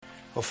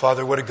Oh,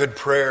 Father, what a good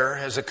prayer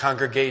as a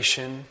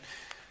congregation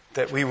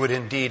that we would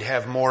indeed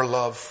have more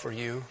love for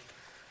you,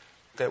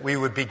 that we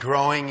would be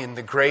growing in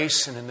the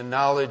grace and in the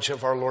knowledge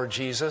of our Lord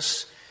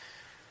Jesus,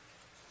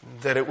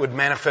 that it would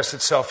manifest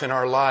itself in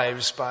our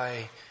lives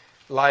by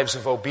lives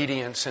of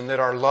obedience, and that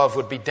our love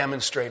would be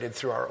demonstrated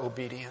through our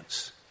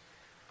obedience.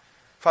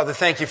 Father,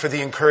 thank you for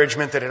the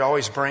encouragement that it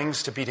always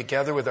brings to be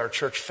together with our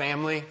church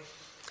family.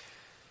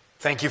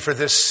 Thank you for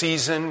this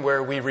season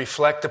where we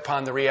reflect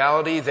upon the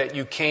reality that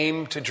you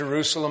came to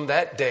Jerusalem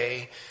that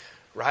day,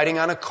 riding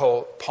on a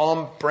colt,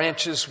 palm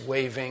branches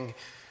waving,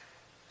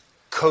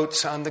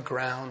 coats on the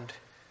ground,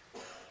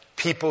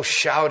 people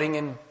shouting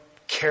and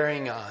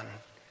carrying on,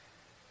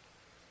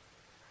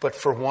 but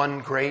for one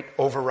great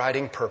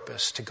overriding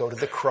purpose, to go to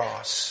the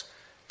cross,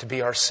 to be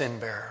our sin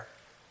bearer.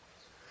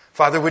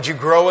 Father, would you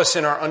grow us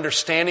in our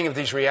understanding of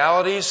these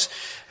realities,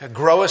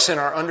 grow us in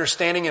our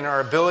understanding and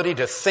our ability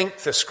to think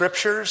the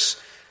Scriptures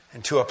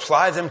and to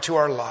apply them to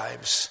our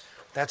lives.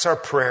 That's our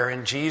prayer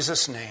in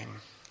Jesus' name.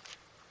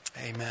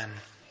 Amen.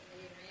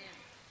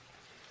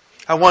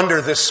 I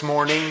wonder this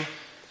morning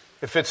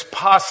if it's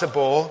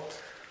possible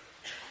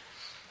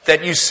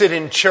that you sit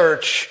in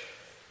church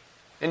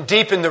and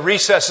deep in the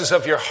recesses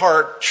of your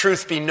heart,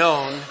 truth be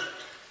known,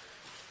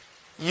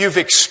 you've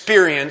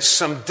experienced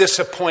some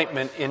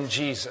disappointment in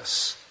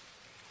Jesus.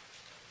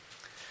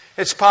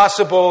 It's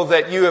possible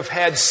that you have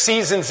had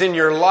seasons in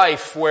your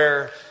life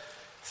where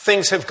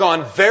things have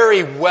gone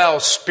very well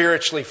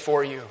spiritually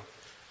for you.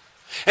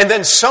 And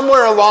then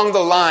somewhere along the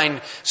line,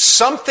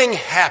 something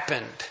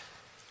happened.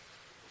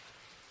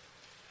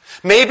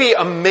 Maybe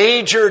a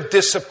major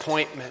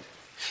disappointment.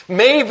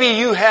 Maybe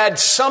you had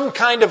some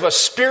kind of a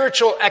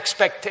spiritual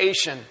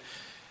expectation,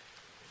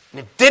 and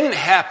it didn't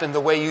happen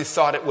the way you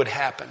thought it would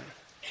happen.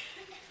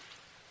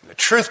 The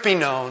truth be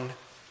known,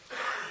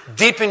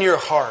 deep in your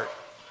heart,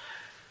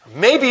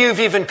 maybe you've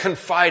even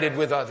confided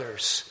with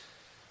others,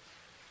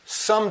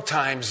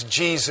 sometimes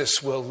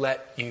Jesus will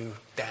let you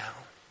down.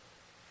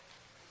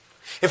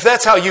 If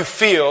that's how you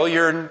feel,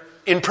 you're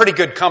in pretty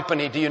good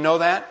company. Do you know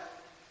that?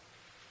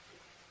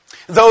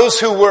 Those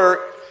who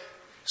were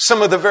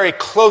some of the very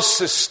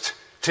closest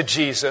to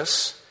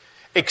Jesus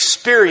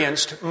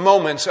experienced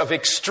moments of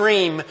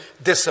extreme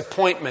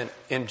disappointment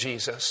in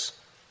Jesus.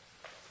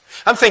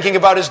 I'm thinking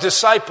about his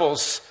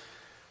disciples.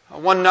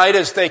 One night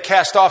as they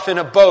cast off in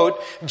a boat,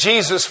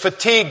 Jesus,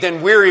 fatigued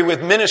and weary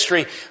with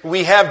ministry.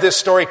 We have this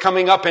story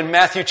coming up in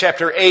Matthew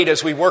chapter 8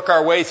 as we work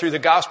our way through the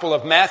Gospel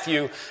of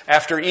Matthew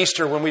after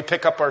Easter, when we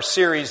pick up our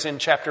series in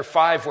chapter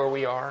 5 where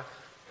we are.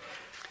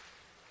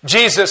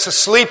 Jesus,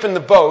 asleep in the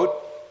boat,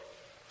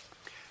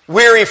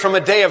 weary from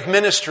a day of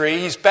ministry.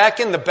 He's back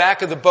in the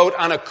back of the boat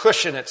on a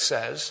cushion, it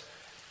says.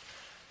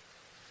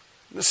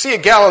 The Sea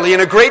of Galilee,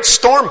 and a great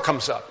storm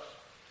comes up.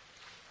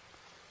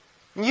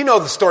 You know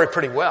the story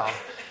pretty well.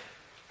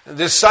 The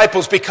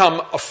disciples become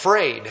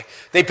afraid.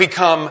 They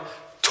become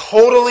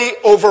totally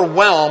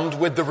overwhelmed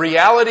with the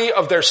reality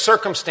of their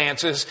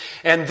circumstances.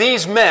 And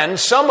these men,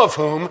 some of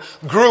whom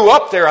grew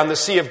up there on the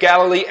Sea of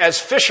Galilee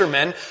as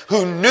fishermen,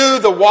 who knew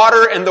the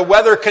water and the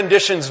weather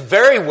conditions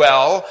very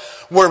well,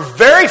 were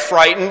very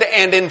frightened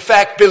and in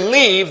fact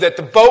believed that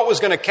the boat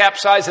was going to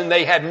capsize and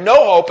they had no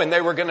hope and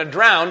they were going to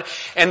drown.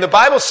 And the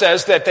Bible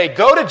says that they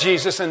go to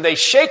Jesus and they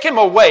shake him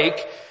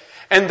awake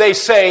and they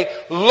say,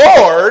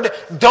 "Lord,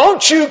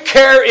 don't you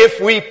care if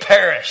we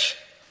perish?"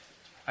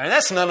 I mean,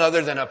 that's none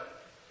other than a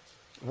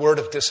word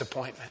of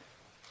disappointment.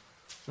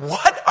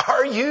 What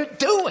are you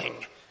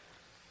doing?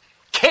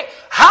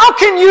 How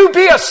can you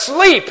be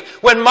asleep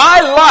when my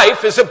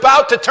life is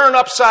about to turn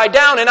upside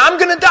down and I'm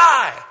going to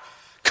die?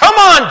 Come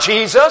on,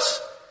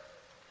 Jesus.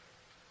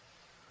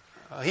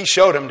 He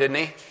showed him, didn't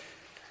he?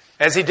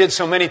 As he did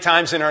so many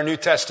times in our New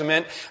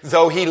Testament,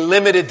 though he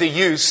limited the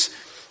use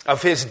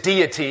of his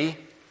deity,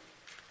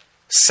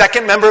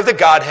 second member of the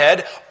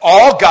Godhead,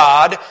 all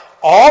God,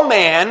 all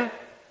man,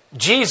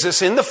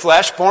 Jesus in the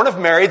flesh, born of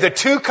Mary, the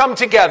two come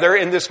together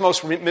in this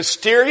most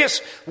mysterious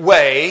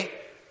way,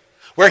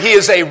 where he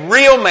is a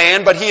real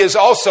man, but he is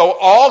also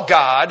all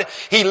God.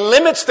 He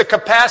limits the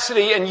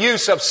capacity and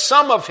use of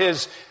some of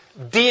his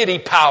deity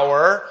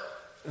power.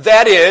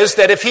 That is,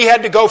 that if he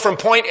had to go from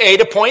point A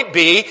to point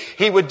B,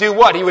 he would do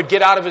what? He would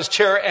get out of his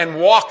chair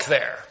and walk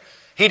there.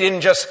 He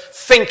didn't just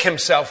think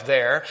himself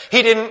there.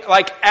 He didn't,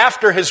 like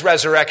after his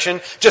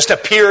resurrection, just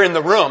appear in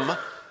the room.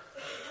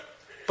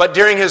 But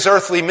during his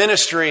earthly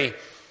ministry,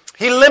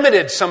 he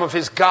limited some of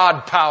his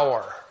God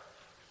power.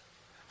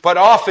 But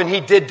often he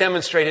did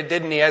demonstrate it,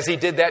 didn't he? As he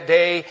did that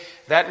day,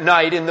 that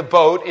night in the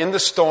boat, in the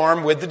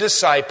storm with the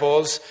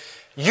disciples.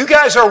 You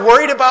guys are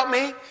worried about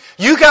me?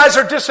 You guys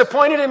are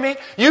disappointed in me?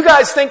 You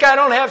guys think I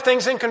don't have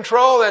things in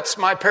control? That's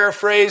my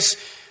paraphrase.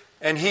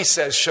 And he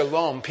says,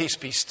 "Shalom, peace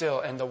be still,"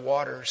 and the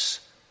waters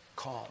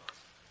calm.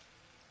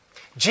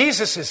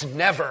 Jesus is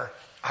never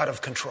out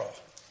of control.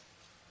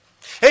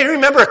 Hey,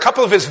 remember a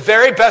couple of his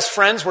very best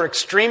friends were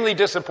extremely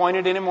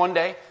disappointed in him one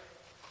day?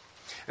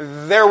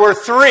 There were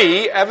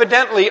three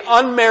evidently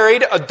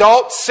unmarried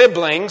adult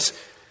siblings,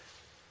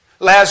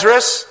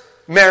 Lazarus,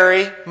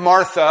 Mary,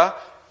 Martha,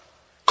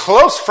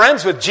 close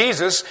friends with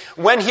Jesus.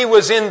 When he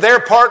was in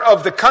their part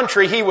of the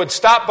country, he would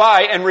stop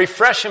by and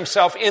refresh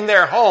himself in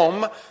their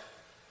home.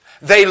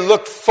 They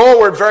looked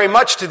forward very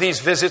much to these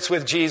visits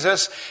with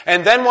Jesus.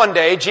 And then one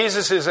day,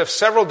 Jesus is a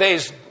several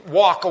days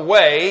walk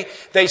away.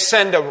 They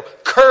send a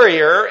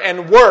courier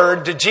and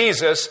word to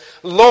Jesus,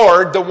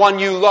 "Lord, the one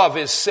you love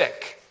is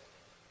sick."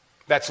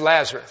 That's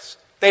Lazarus.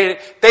 They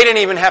didn't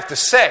even have to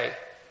say,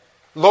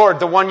 "Lord,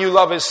 the one you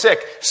love is sick."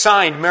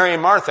 Signed, Mary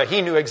and Martha.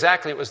 He knew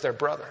exactly it was their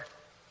brother.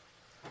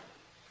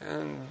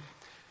 And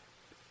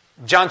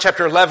John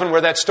chapter 11,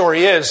 where that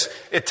story is,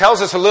 it tells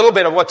us a little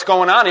bit of what's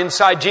going on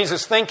inside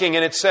Jesus' thinking,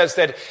 and it says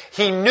that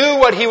he knew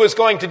what he was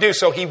going to do,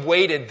 so he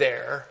waited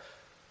there.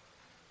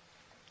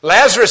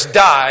 Lazarus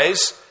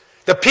dies.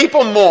 The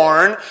people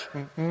mourn.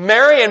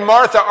 Mary and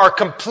Martha are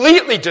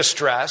completely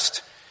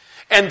distressed,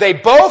 and they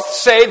both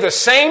say the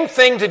same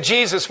thing to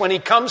Jesus when he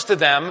comes to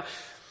them,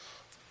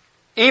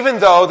 even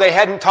though they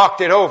hadn't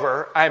talked it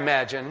over, I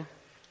imagine.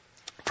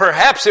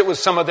 Perhaps it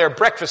was some of their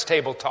breakfast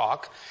table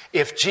talk.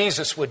 If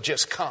Jesus would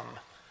just come.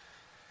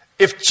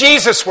 If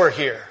Jesus were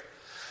here.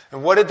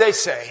 And what did they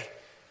say?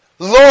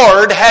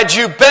 "Lord, had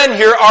you been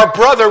here, our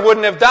brother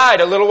wouldn't have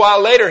died." A little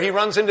while later, he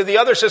runs into the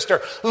other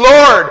sister.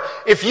 "Lord,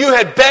 if you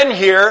had been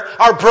here,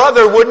 our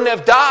brother wouldn't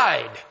have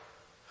died."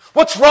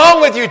 What's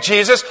wrong with you,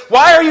 Jesus?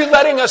 Why are you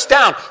letting us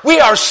down?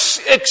 We are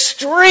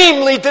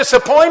extremely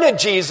disappointed,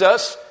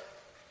 Jesus.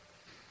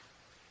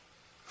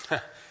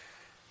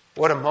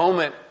 What a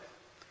moment.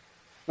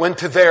 When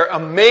to their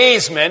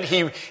amazement,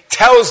 he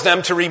tells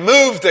them to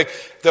remove the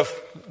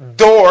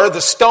door,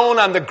 the stone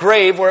on the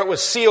grave where it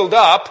was sealed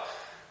up.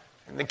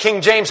 And the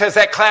King James has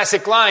that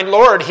classic line,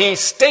 "Lord, he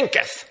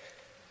stinketh."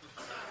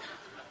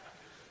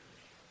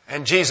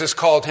 And Jesus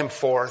called him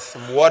forth.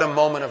 And what a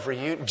moment of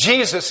reunion.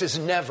 Jesus is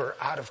never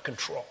out of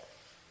control.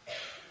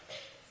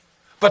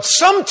 But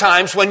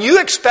sometimes when you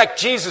expect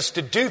Jesus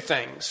to do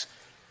things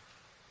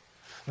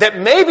that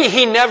maybe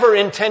he never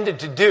intended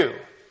to do,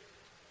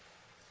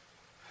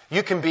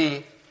 you can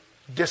be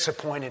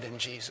disappointed in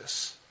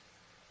Jesus.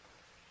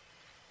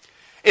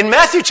 In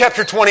Matthew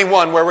chapter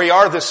 21, where we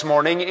are this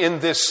morning, in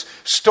this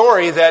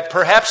story that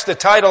perhaps the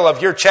title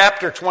of your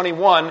chapter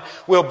 21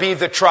 will be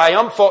The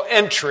Triumphal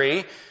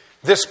Entry,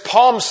 this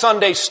Palm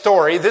Sunday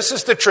story, this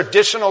is the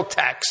traditional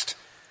text.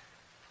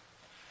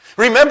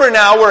 Remember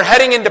now, we're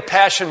heading into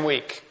Passion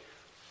Week.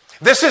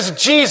 This is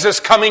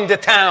Jesus coming to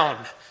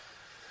town.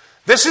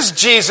 This is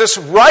Jesus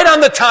right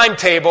on the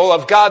timetable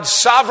of God's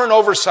sovereign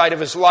oversight of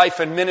his life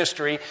and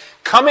ministry,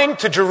 coming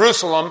to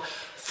Jerusalem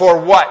for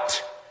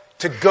what?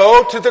 To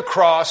go to the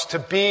cross, to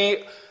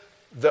be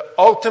the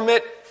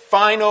ultimate,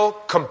 final,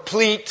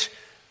 complete,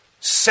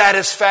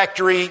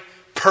 satisfactory,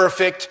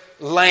 perfect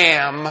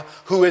Lamb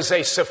who is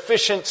a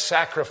sufficient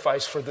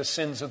sacrifice for the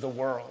sins of the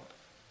world.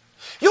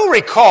 You'll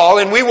recall,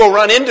 and we will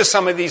run into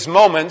some of these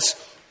moments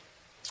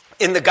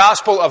in the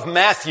Gospel of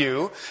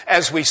Matthew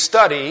as we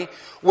study,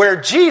 where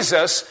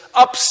Jesus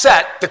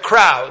upset the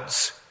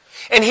crowds.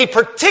 And he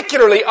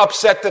particularly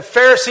upset the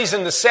Pharisees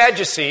and the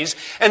Sadducees.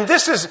 And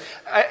this is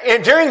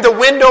during the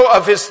window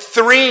of his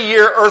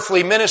 3-year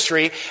earthly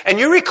ministry. And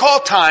you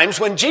recall times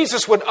when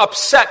Jesus would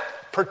upset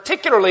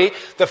particularly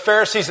the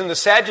Pharisees and the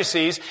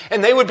Sadducees,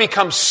 and they would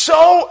become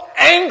so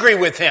angry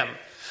with him.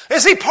 You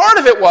see, part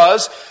of it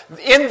was,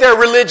 in their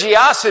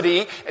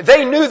religiosity,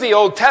 they knew the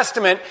Old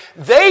Testament.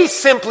 They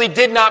simply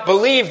did not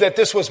believe that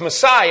this was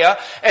Messiah.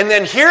 And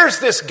then here's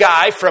this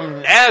guy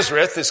from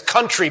Nazareth, this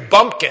country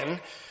bumpkin,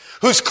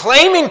 who's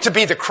claiming to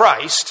be the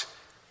Christ.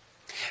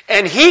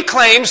 And he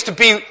claims to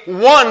be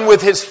one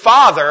with his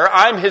Father.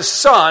 I'm his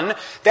son.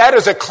 That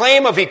is a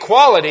claim of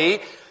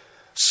equality.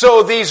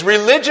 So these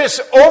religious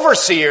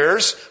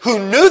overseers who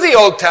knew the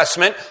Old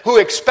Testament, who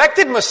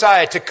expected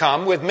Messiah to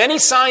come with many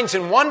signs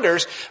and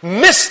wonders,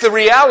 missed the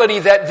reality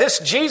that this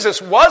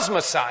Jesus was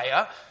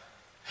Messiah.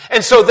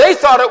 And so they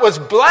thought it was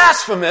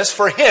blasphemous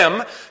for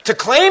him to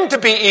claim to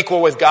be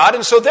equal with God,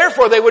 and so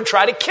therefore they would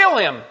try to kill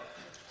him.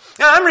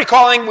 Now I'm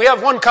recalling, we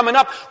have one coming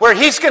up where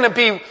he's going to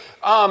be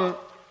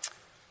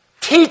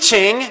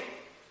teaching,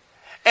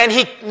 and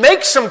he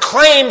makes some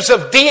claims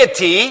of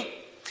deity.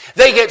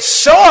 They get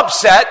so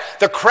upset,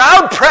 the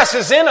crowd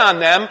presses in on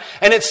them,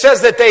 and it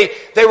says that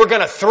they were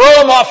going to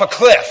throw him off a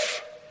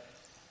cliff.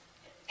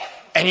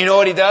 And you know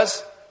what he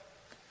does?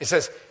 It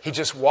says he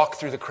just walked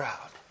through the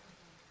crowd.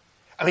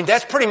 I mean,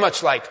 that's pretty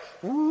much like,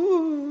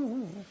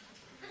 ooh.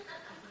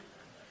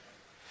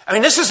 I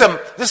mean, this is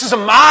a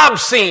mob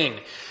scene.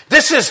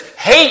 This is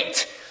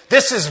hate.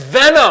 This is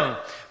venom.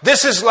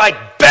 This is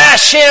like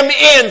bash him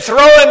in,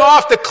 throw him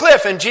off the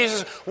cliff. And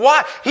Jesus,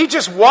 why? He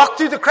just walked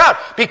through the crowd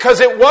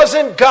because it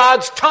wasn't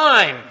God's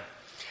time.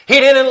 He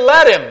didn't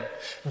let him.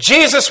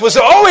 Jesus was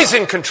always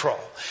in control.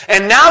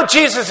 And now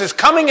Jesus is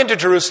coming into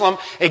Jerusalem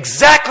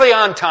exactly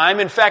on time.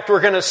 In fact, we're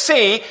going to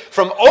see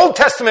from Old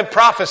Testament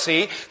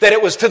prophecy that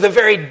it was to the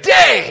very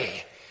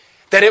day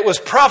that it was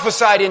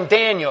prophesied in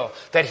Daniel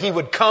that he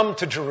would come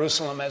to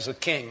Jerusalem as a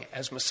king,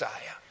 as Messiah.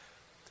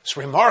 It's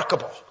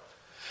remarkable.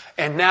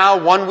 And now,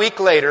 1 week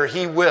later,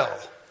 he will,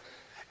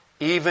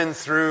 even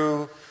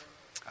through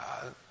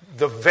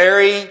the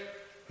very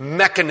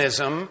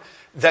mechanism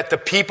that the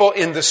people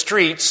in the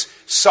streets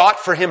sought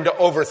for him to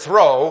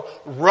overthrow,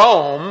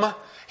 Rome,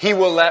 he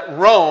will let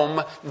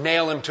Rome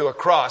nail him to a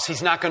cross.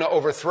 He's not going to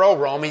overthrow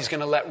Rome. He's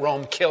going to let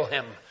Rome kill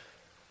him.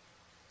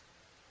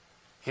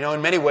 You know,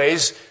 in many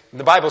ways,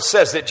 the Bible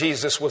says that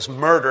Jesus was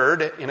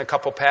murdered in a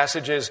couple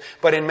passages,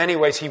 but in many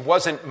ways he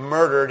wasn't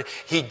murdered.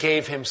 He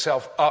gave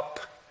himself up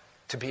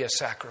to be a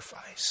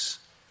sacrifice.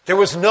 There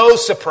was no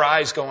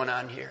surprise going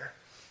on here.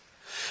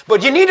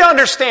 But you need to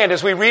understand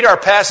as we read our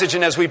passage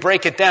and as we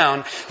break it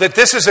down that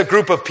this is a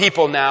group of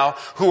people now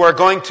who are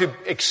going to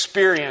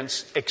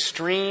experience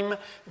extreme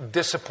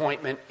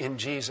disappointment in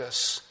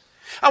Jesus.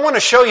 I want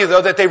to show you,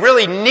 though, that they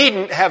really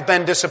needn't have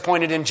been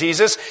disappointed in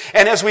Jesus.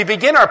 And as we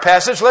begin our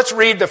passage, let's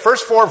read the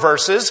first 4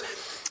 verses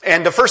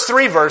and the first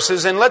 3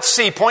 verses. And let's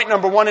see, point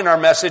number 1 in our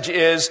message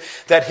is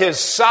that his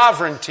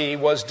sovereignty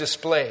was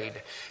displayed.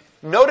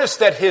 Notice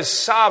that his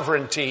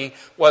sovereignty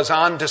was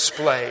on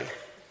display.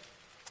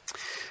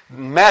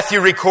 Matthew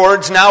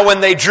records, now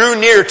when they drew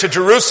near to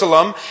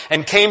Jerusalem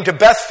and came to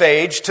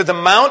Bethphage, to the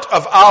Mount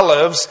of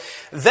Olives,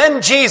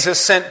 then Jesus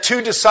sent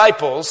 2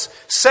 disciples,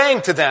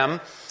 saying to them,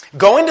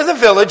 go into the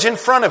village in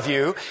front of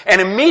you, and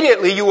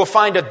immediately you will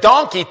find a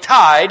donkey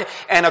tied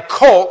and a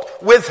colt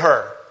with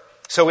her.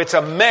 So it's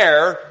a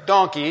mare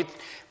donkey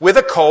with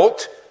a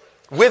colt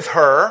with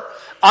her.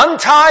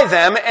 Untie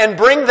them and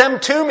bring them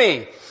to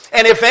me.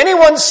 And if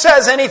anyone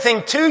says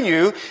anything to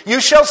you, you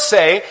shall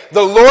say,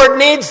 the Lord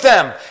needs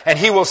them, and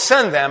he will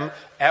send them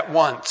at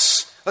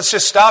once. Let's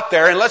just stop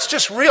there and let's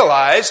just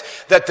realize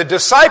that the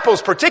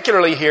disciples,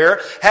 particularly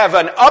here, have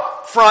an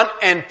upfront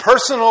and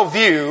personal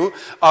view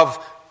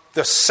of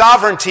the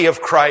sovereignty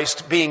of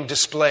Christ being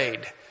displayed.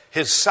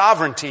 His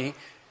sovereignty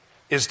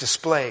is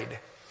displayed.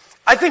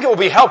 I think it will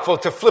be helpful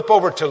to flip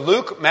over to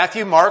Luke,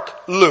 Matthew,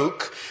 Mark,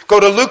 Luke. Go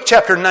to Luke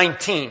chapter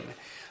 19.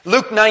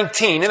 Luke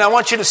 19, and I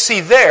want you to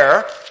see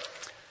there,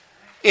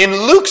 in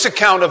Luke's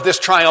account of this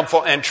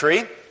triumphal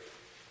entry,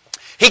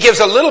 he gives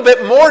a little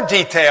bit more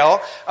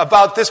detail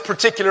about this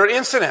particular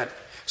incident.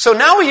 So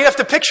now you have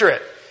to picture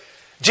it.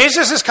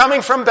 Jesus is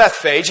coming from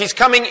Bethphage. He's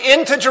coming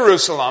into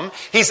Jerusalem.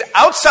 He's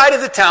outside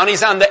of the town.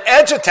 He's on the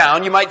edge of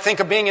town. You might think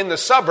of being in the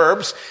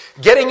suburbs,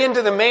 getting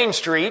into the main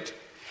street.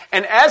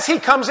 And as he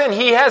comes in,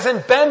 he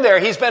hasn't been there.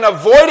 He's been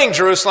avoiding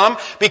Jerusalem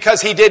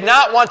because he did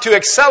not want to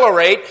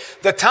accelerate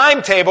the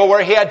timetable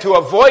where he had to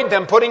avoid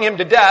them putting him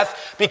to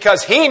death,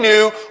 because he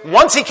knew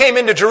once he came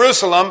into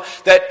Jerusalem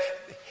that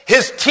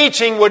his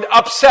teaching would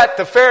upset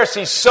the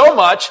Pharisees so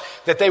much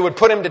that they would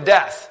put him to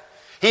death.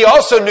 He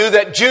also knew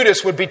that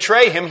Judas would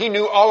betray him. He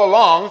knew all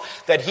along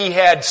that he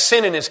had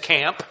sin in his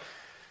camp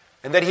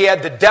and that he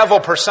had the devil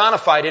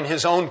personified in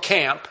his own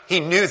camp. He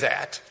knew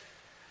that.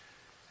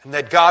 And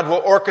that God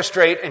will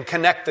orchestrate and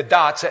connect the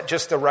dots at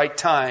just the right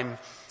time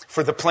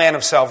for the plan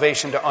of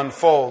salvation to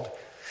unfold.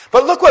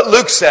 But look what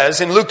Luke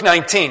says in Luke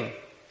 19.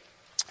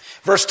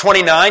 Verse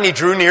 29, he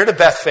drew near to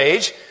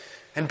Bethphage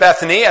and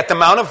Bethany at the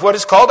Mount of what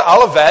is called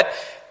Olivet.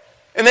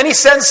 And then he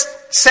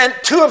sent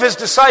 2 of his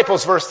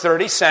disciples, verse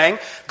 30, saying,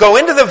 go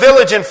into the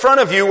village in front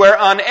of you, where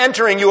on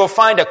entering you will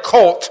find a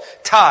colt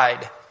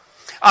tied,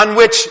 on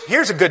which,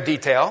 here's a good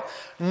detail,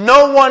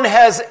 no one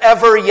has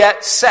ever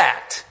yet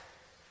sat.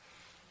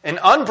 An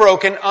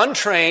unbroken,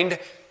 untrained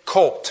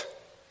colt.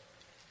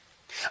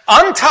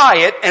 Untie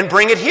it and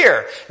bring it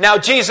here. Now,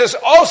 Jesus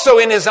also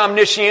in his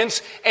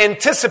omniscience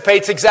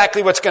anticipates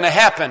exactly what's going to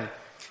happen.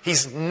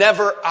 He's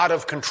never out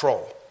of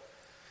control.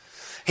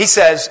 He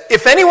says,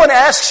 if anyone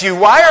asks you,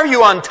 why are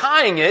you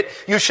untying it?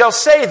 You shall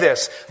say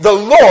this, the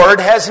Lord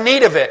has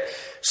need of it.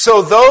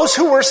 So those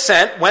who were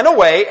sent went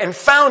away and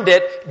found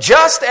it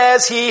just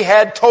as he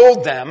had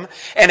told them.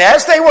 And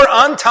as they were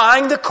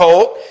untying the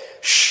colt,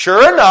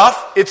 sure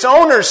enough, its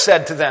owners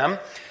said to them,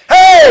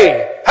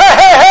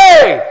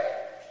 Hey!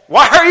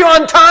 Why are you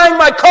untying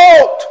my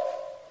colt?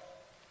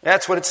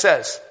 That's what it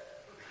says.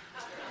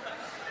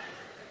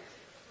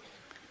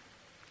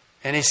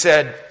 And he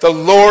said, the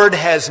Lord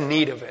has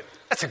need of it.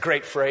 That's a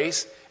great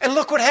phrase. And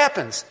look what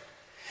happens.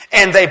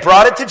 And they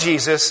brought it to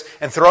Jesus,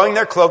 and throwing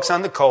their cloaks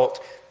on the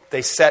colt,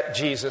 they set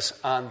Jesus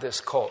on this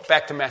colt.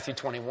 Back to Matthew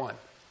 21.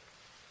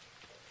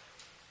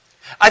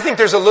 I think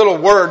there's a little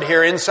word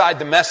here inside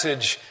the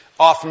message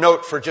off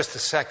note for just a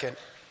second.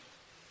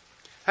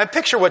 And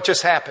picture what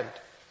just happened.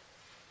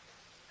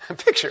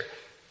 Picture.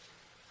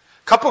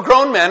 A couple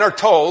grown men are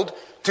told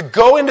to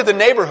go into the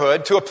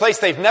neighborhood to a place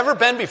they've never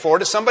been before,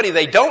 to somebody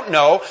they don't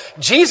know.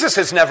 Jesus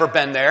has never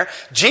been there.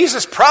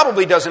 Jesus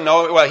probably doesn't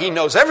know. Well, he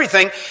knows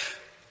everything.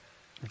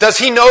 Does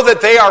he know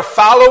that they are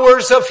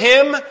followers of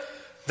him?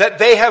 That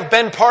they have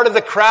been part of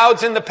the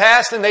crowds in the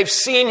past and they've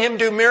seen him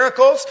do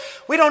miracles?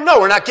 We don't know.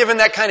 We're not given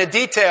that kind of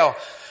detail.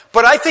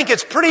 But I think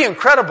it's pretty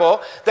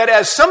incredible that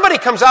as somebody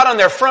comes out on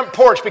their front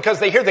porch because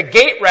they hear the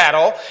gate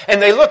rattle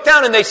and they look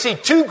down and they see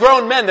 2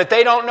 grown men that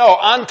they don't know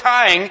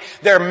untying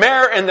their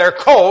mare and their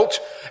colt,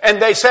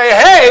 and they say,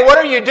 hey, what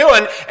are you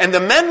doing? And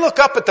the men look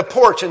up at the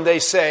porch and they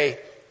say,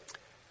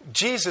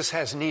 Jesus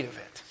has need of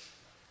it.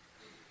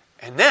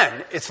 And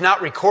then, it's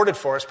not recorded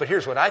for us, but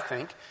here's what I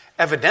think.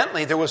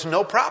 Evidently, there was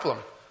no problem.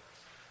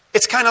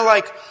 It's kind of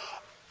like,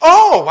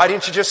 oh, why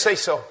didn't you just say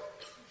so?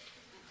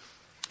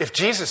 If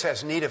Jesus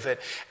has need of it.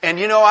 And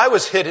you know, I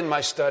was hit in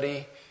my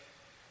study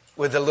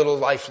with a little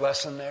life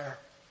lesson there.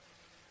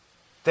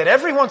 That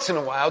every once in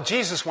a while,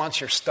 Jesus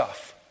wants your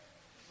stuff.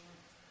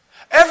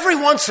 Every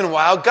once in a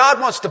while, God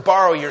wants to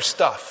borrow your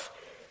stuff.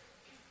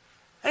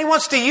 And He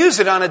wants to use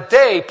it on a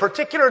day,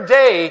 particular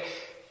day.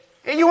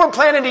 And you weren't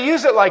planning to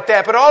use it like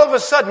that, but all of a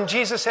sudden,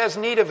 Jesus has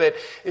need of it.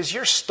 Is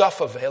your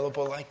stuff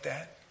available like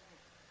that?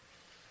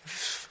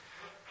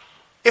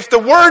 If the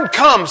word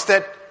comes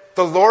that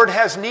the Lord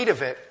has need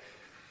of it,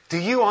 do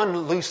you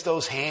unloose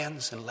those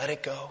hands and let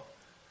it go?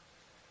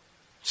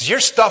 Does your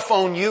stuff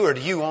own you, or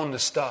do you own the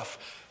stuff?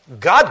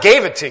 God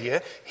gave it to you.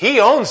 He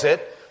owns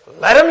it.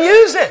 Let Him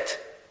use it.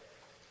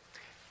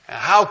 Now,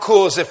 how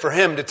cool is it for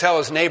Him to tell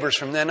His neighbors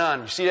from then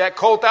on, you see that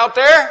colt out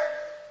there?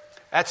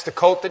 That's the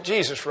colt that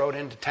Jesus rode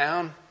into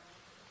town.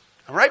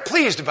 I'm right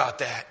pleased about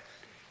that.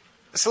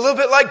 It's a little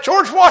bit like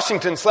George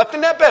Washington slept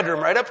in that bedroom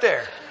right up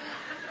there.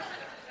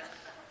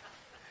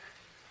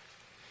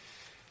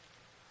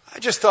 I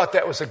just thought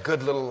that was a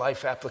good little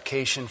life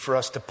application for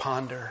us to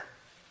ponder.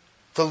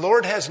 The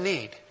Lord has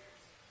need.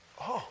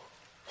 Oh,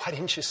 why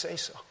didn't you say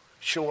so?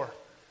 Sure.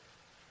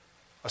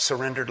 A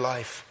surrendered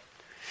life.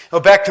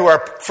 Well, back to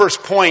our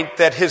first point,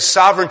 that His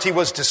sovereignty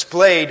was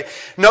displayed.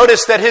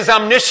 Notice that His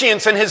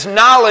omniscience and His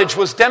knowledge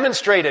was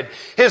demonstrated.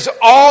 His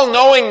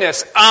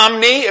all-knowingness,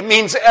 omni, it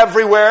means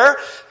everywhere.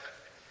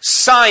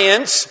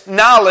 Science,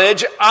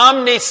 knowledge,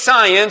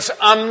 omniscience,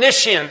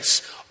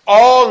 omniscience,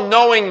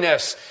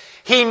 all-knowingness.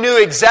 He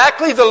knew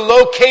exactly the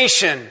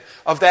location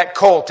of that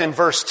colt in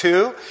verse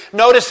 2.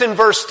 Notice in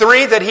verse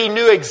 3 that He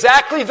knew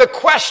exactly the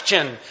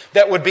question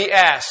that would be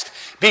asked.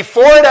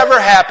 Before it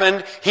ever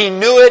happened, He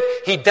knew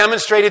it. He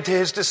demonstrated to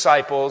His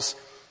disciples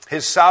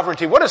His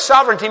sovereignty. What does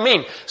sovereignty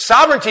mean?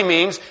 Sovereignty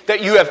means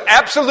that you have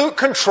absolute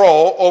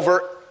control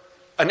over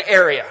an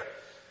area.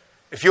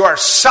 If you are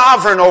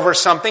sovereign over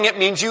something, it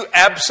means you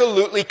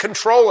absolutely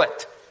control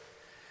it.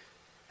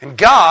 And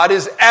God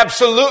is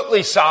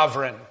absolutely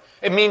sovereign.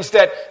 It means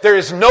that there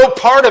is no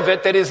part of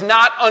it that is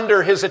not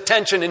under His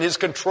attention and His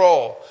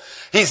control.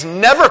 He's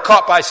never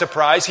caught by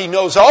surprise. He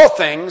knows all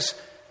things.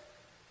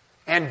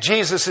 And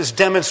Jesus is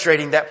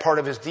demonstrating that part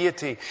of His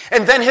deity.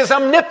 And then His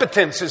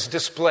omnipotence is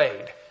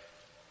displayed.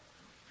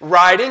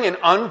 Riding an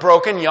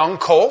unbroken young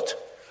colt.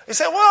 He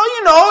said, well,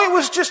 you know, it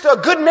was just a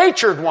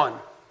good-natured one.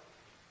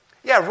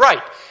 Yeah,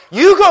 right.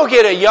 You go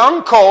get a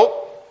young colt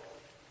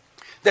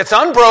that's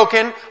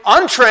unbroken,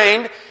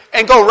 untrained,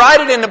 and go ride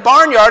it in the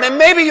barnyard, and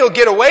maybe you'll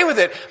get away with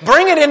it.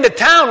 Bring it into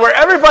town where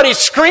everybody's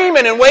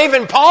screaming and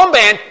waving palm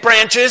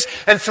branches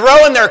and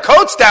throwing their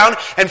coats down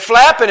and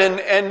flapping,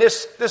 and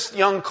this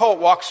young colt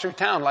walks through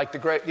town like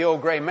the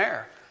old gray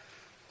mare.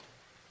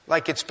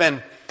 Like it's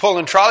been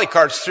pulling trolley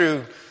carts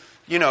through,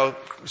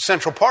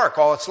 Central Park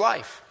all its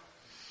life.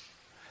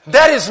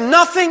 That is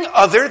nothing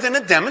other than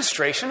a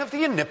demonstration of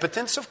the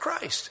omnipotence of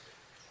Christ.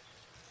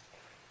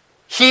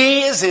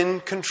 He is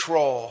in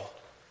control.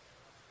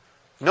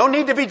 No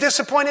need to be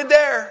disappointed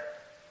there.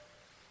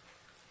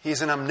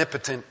 He's an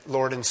omnipotent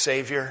Lord and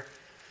Savior.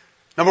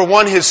 Number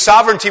one, His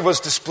sovereignty was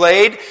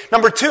displayed.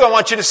 Number two, I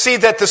want you to see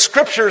that the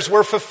Scriptures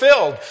were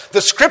fulfilled. The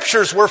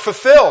Scriptures were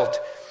fulfilled.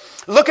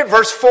 Look at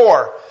verse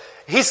 4.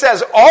 He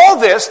says, all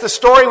this, the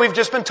story we've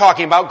just been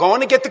talking about,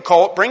 going to get the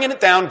colt, bringing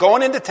it down,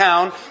 going into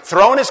town,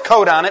 throwing his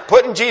coat on it,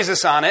 putting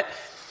Jesus on it.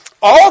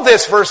 All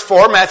this, verse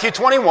 4, Matthew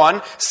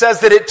 21, says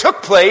that it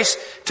took place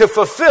to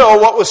fulfill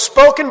what was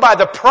spoken by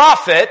the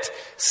prophet,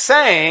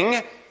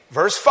 saying,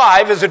 verse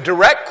 5 is a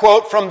direct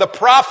quote from the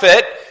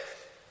prophet.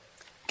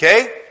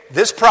 Okay,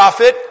 this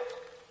prophet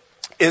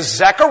is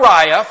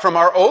Zechariah from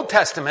our Old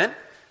Testament,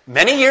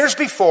 many years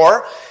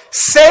before.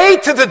 Say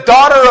to the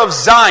daughter of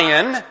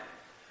Zion,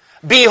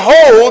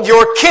 behold,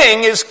 your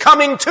king is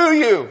coming to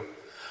you,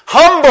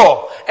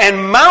 humble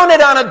and mounted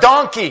on a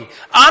donkey,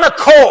 on a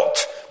colt,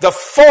 the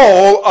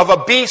foal of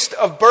a beast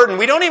of burden.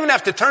 We don't even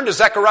have to turn to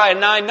Zechariah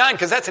 9:9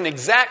 because that's an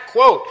exact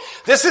quote.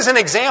 This is an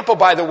example,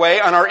 by the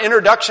way, on our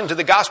introduction to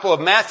the Gospel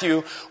of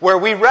Matthew, where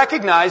we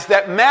recognize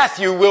that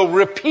Matthew will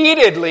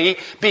repeatedly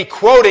be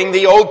quoting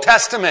the Old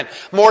Testament.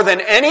 More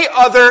than any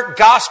other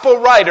Gospel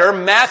writer,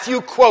 Matthew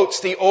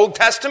quotes the Old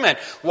Testament.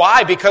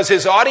 Why? Because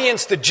his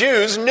audience, the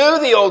Jews, knew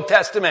the Old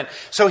Testament.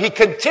 So he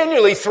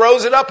continually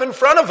throws it up in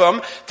front of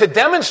them to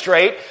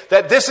demonstrate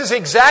that this is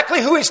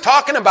exactly who he's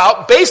talking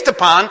about based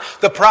upon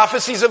the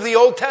prophecies of the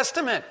Old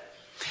Testament.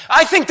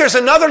 I think there's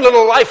another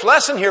little life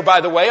lesson here,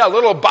 by the way, a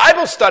little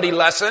Bible study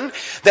lesson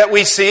that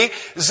we see.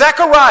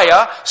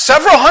 Zechariah,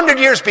 several hundred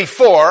years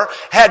before,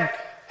 had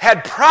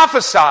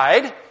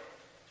prophesied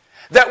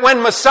that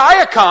when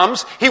Messiah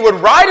comes, he would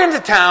ride into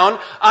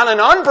town on an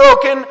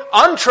unbroken,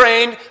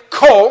 untrained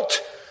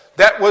colt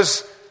that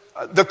was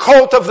the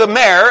colt of the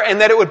mare,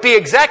 and that it would be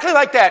exactly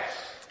like that.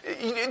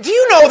 Do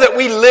you know that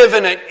we live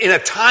in a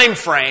time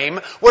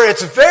frame where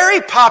it's very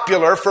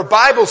popular for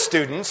Bible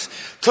students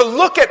to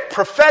look at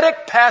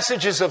prophetic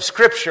passages of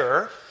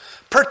Scripture,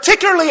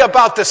 particularly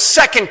about the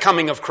second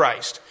coming of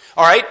Christ?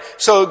 All right?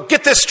 So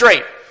get this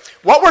straight.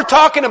 What we're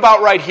talking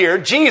about right here,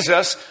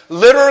 Jesus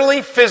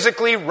literally,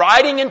 physically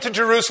riding into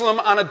Jerusalem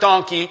on a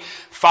donkey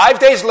 5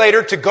 days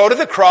later to go to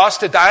the cross,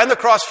 to die on the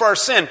cross for our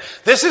sin.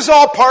 This is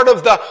all part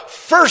of the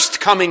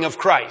first coming of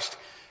Christ.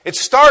 It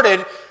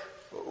started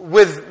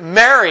with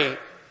Mary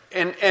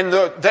and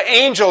the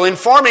angel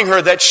informing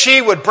her that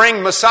she would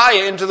bring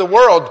Messiah into the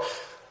world,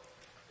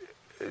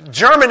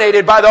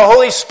 germinated by the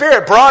Holy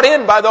Spirit, brought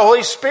in by the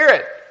Holy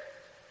Spirit.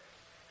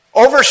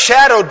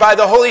 Overshadowed by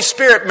the Holy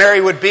Spirit, Mary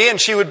would be, and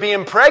she would be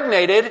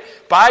impregnated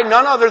by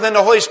none other than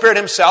the Holy Spirit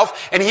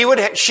himself, and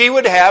she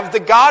would have the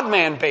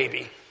God-man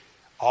baby.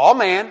 All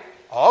man,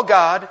 all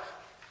God,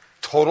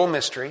 total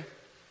mystery.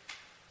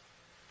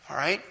 All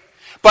right?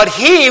 But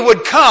he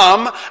would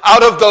come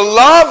out of the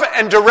love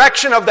and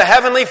direction of the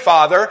Heavenly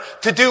Father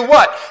to do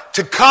what?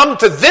 To come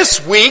to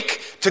this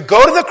week, to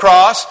go to the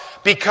cross,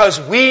 because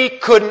we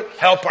couldn't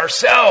help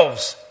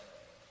ourselves.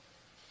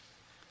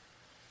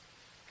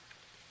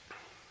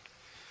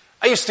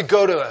 I used to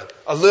go to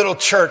a little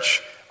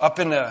church up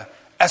in the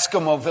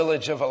Eskimo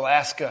village of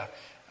Alaska,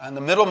 on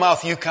the middle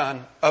mouth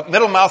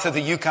of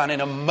the Yukon,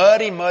 in a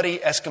muddy, muddy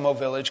Eskimo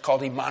village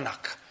called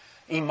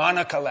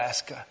Imanak,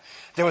 Alaska.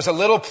 There was a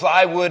little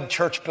plywood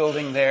church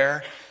building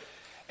there,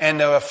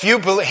 and a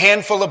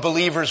handful of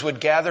believers would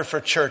gather for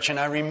church. And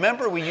I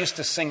remember we used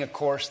to sing a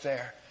chorus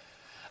there.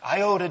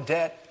 I owed a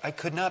debt I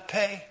could not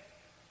pay.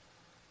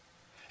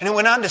 And it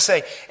went on to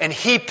say, and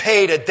he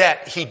paid a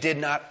debt he did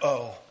not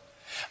owe.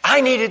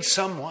 I needed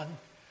someone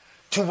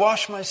to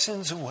wash my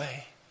sins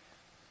away.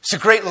 It's a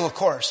great little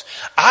chorus.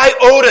 I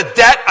owed a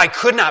debt I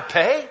could not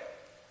pay.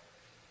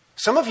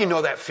 Some of you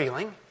know that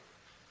feeling.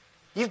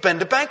 You've been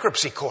to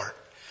bankruptcy court.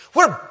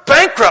 We're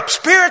bankrupt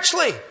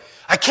spiritually.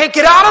 I can't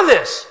get out of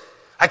this.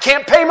 I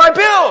can't pay my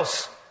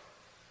bills.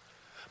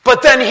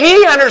 But then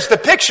he enters the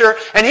picture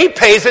and he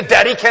pays a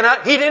debt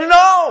he didn't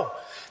owe.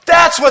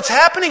 That's what's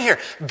happening here.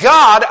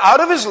 God,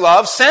 out of his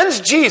love,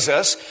 sends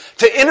Jesus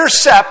to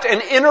intercept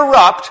and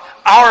interrupt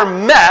our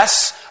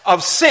mess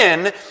of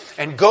sin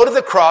and go to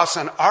the cross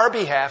on our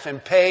behalf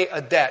and pay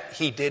a debt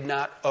he did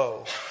not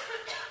owe.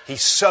 He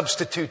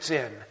substitutes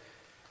in,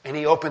 and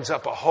he opens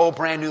up a whole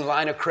brand new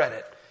line of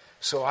credit.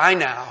 So I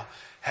now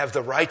have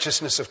the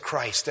righteousness of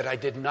Christ that I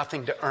did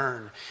nothing to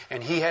earn.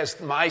 And he has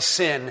my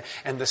sin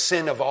and the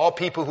sin of all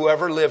people who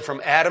ever lived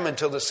from Adam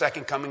until the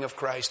second coming of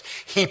Christ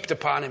heaped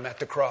upon him at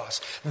the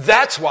cross.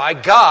 That's why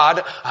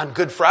God, on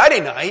Good Friday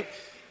night,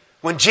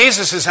 when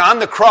Jesus is on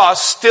the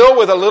cross, still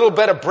with a little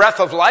bit of breath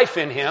of life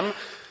in him,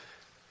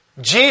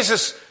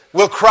 Jesus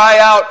will cry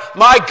out,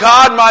 my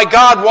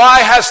God, why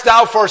hast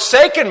thou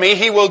forsaken me?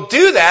 He will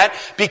do that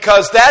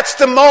because that's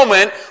the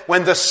moment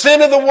when the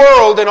sin of the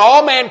world and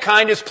all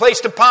mankind is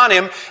placed upon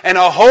him, and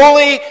a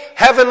holy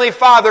heavenly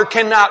Father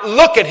cannot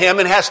look at him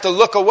and has to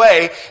look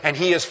away, and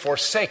he is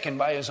forsaken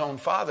by his own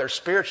Father,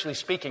 spiritually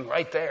speaking,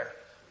 right there.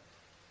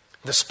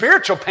 The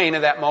spiritual pain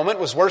of that moment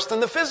was worse than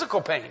the physical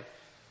pain.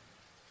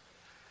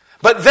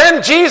 But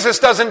then Jesus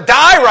doesn't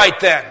die right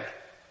then.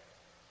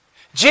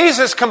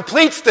 Jesus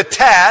completes the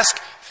task,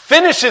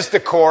 finishes the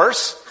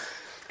course,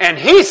 and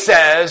he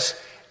says,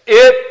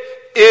 it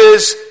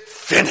is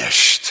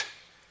finished.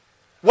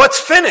 What's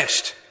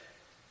finished?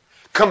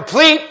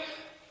 Complete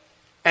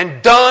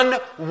and done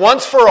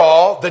once for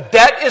all. The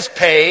debt is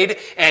paid,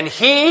 and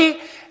he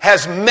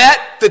has met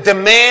the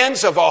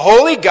demands of a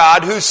holy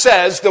God who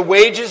says the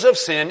wages of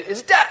sin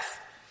is death.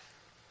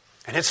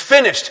 And it's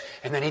finished,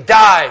 and then he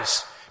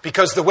dies,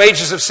 because the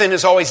wages of sin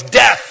is always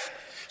death.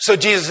 So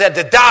Jesus had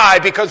to die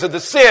because of the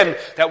sin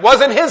that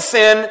wasn't his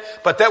sin,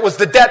 but that was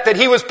the debt that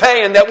he was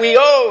paying that we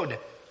owed.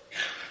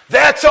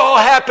 That's all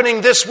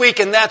happening this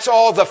week, and that's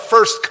all the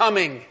first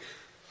coming.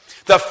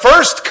 The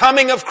first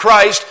coming of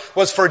Christ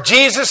was for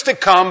Jesus to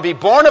come, be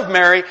born of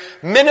Mary,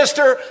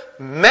 minister,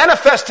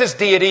 manifest his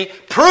deity,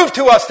 prove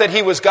to us that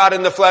he was God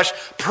in the flesh,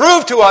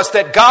 prove to us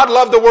that God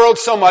loved the world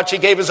so much he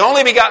gave his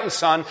only begotten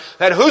Son,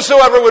 that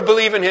whosoever would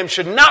believe in him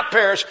should not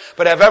perish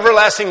but have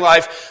everlasting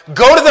life,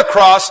 go to the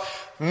cross,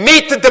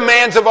 meet the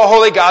demands of a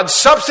holy God,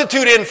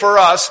 substitute in for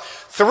us.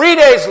 3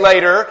 days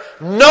later,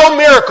 no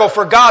miracle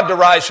for God to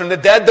rise from the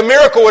dead. The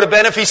miracle would have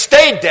been if he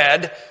stayed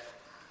dead.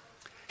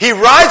 He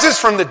rises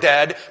from the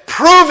dead,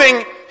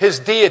 proving his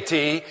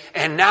deity,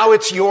 and now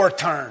it's your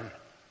turn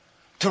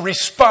to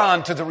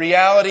respond to the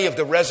reality of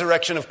the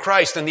resurrection of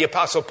Christ. And the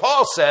Apostle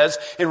Paul says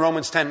in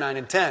Romans 10, 9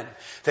 and 10,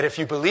 that if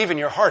you believe in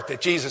your heart that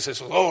Jesus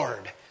is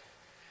Lord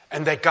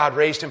and that God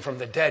raised him from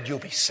the dead, you'll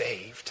be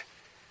saved.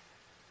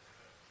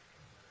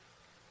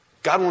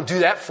 God won't do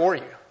that for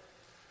you.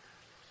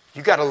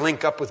 You've got to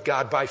link up with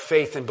God by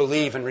faith and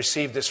believe and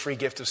receive this free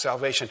gift of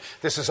salvation.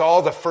 This is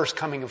all the first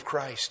coming of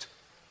Christ.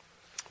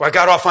 Well, I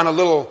got off on a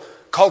little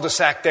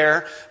cul-de-sac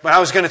there, but I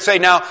was going to say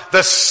now,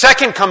 the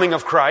second coming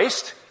of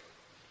Christ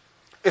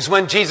is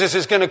when Jesus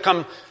is going to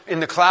come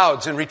in the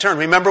clouds and return.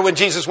 Remember when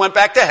Jesus went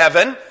back to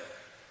heaven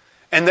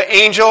and the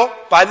angel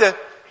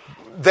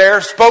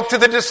there spoke to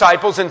the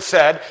disciples and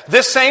said,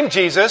 this same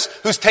Jesus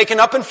who's taken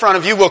up in front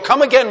of you will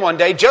come again one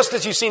day just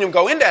as you've seen him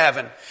go into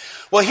heaven.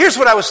 Well, here's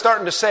what I was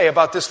starting to say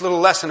about this little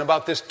lesson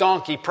about this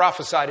donkey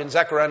prophesied in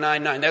Zechariah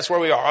 9:9. That's where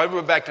we are. I'll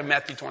go back to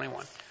Matthew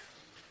 21.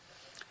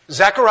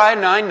 Zechariah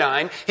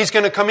 9:9, he's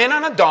going to come in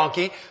on a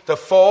donkey, the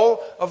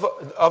foal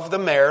of the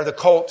mare, the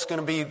colt's going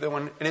to be the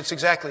one, and it's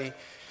exactly,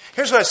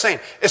 here's what I was saying,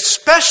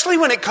 especially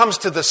when it comes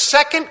to the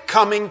second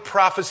coming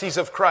prophecies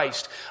of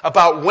Christ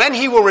about when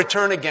he will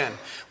return again,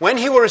 when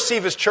he will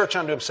receive his church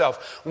unto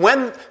himself,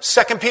 when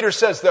 2 Peter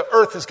says the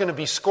earth is going to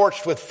be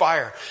scorched with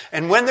fire,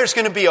 and when there's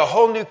going to be a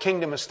whole new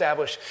kingdom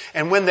established,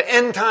 and when the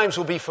end times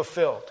will be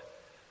fulfilled.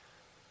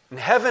 And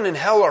heaven and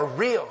hell are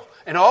real.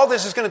 And all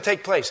this is going to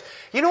take place.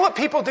 You know what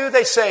people do?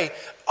 They say,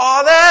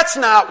 oh, that's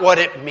not what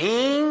it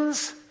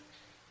means.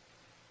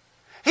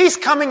 He's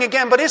coming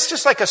again, but it's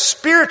just like a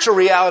spiritual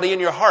reality in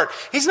your heart.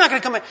 He's not going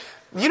to come in.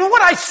 You know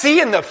what I see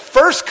in the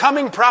first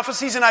coming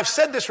prophecies? And I've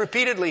said this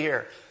repeatedly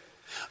here.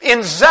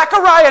 In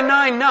Zechariah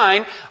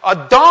 9:9,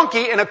 a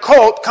donkey and a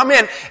colt come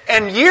in.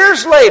 And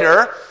years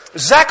later,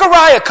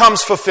 Zechariah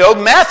comes fulfilled.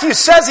 Matthew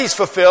says he's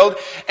fulfilled.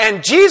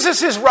 And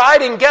Jesus is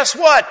riding, guess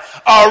what?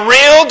 A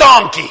real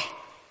donkey.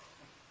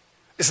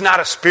 It's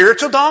not a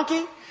spiritual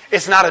donkey.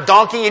 It's not a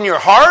donkey in your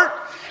heart.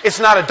 It's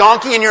not a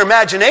donkey in your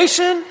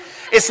imagination.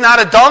 It's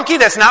not a donkey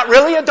that's not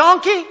really a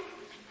donkey.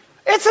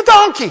 It's a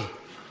donkey.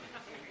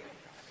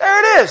 There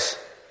it is.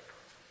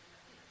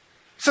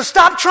 So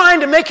stop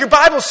trying to make your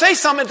Bible say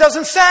something it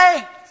doesn't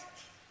say.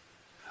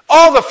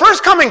 All the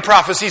first coming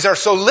prophecies are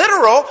so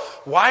literal.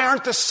 Why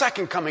aren't the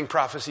second coming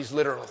prophecies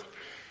literal?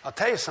 I'll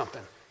tell you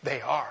something.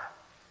 They are.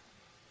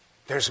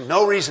 There's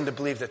no reason to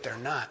believe that they're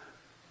not.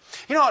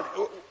 You know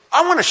what?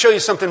 I want to show you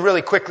something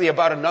really quickly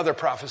about another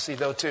prophecy,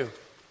 though, too.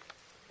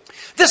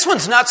 This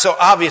one's not so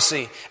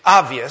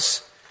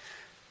obvious.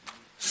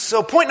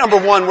 So point number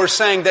one, we're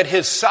saying that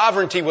his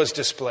sovereignty was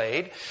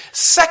displayed.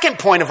 Second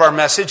point of our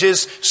message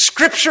is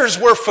scriptures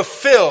were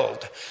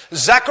fulfilled.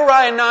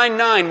 Zechariah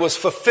 9:9 was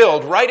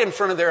fulfilled right in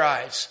front of their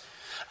eyes.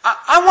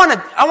 I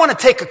want to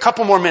take a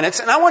couple more minutes,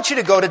 and I want you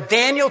to go to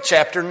Daniel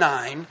chapter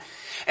 9.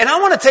 And I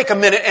want to take a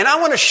minute, and I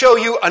want to show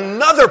you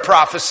another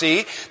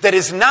prophecy that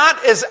is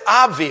not as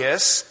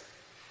obvious,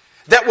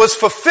 that was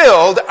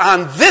fulfilled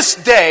on this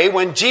day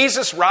when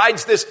Jesus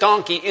rides this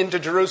donkey into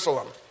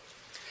Jerusalem.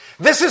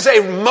 This is a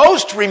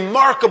most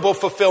remarkable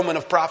fulfillment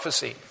of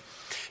prophecy.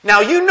 Now,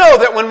 you know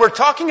that when we're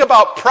talking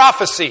about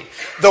prophecy,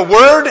 the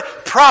word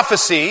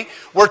prophecy,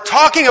 we're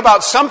talking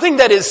about something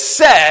that is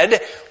said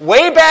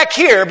way back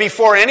here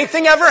before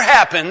anything ever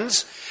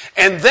happens,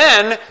 and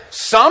then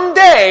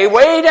someday,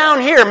 way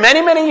down here,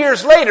 many, many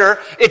years later,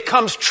 it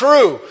comes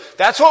true.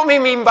 That's what we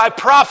mean by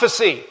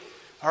prophecy.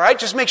 All right,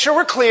 just make sure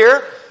we're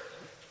clear.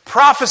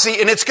 Prophecy,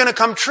 and it's going to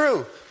come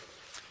true.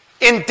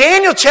 In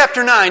Daniel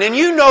chapter 9, and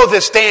you know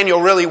this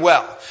Daniel really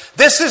well.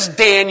 This is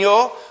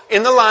Daniel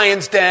in the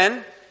lion's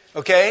den,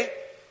 okay?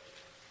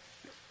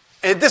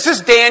 And this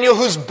is Daniel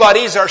whose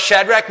buddies are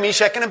Shadrach,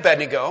 Meshach, and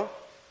Abednego.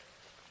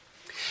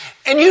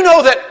 And you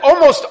know that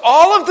almost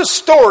all of the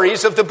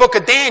stories of the book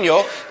of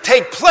Daniel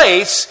take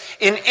place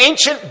in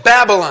ancient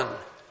Babylon.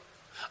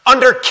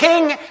 Under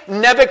King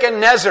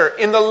Nebuchadnezzar,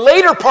 in the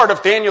later part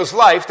of Daniel's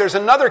life, there's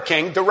another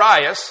king,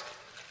 Darius,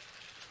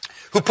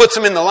 who puts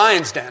him in the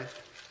lion's den.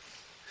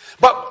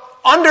 But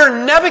under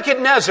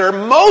Nebuchadnezzar,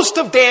 most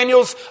of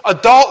Daniel's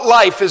adult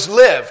life is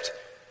lived.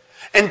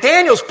 And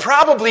Daniel's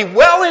probably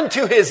well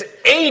into his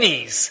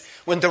 80s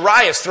when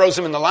Darius throws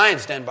him in the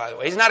lion's den, by the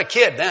way. He's not a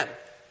kid then.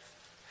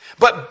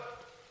 But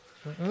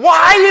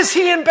why is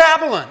he in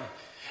Babylon?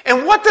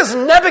 And what does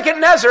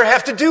Nebuchadnezzar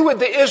have to do with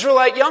the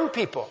Israelite young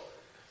people?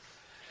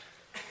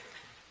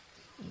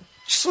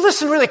 Just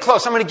listen really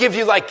close. I'm going to give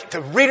you like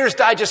the Reader's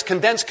Digest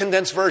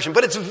condensed version,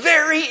 but it's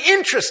very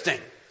interesting.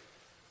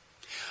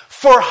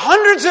 For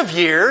hundreds of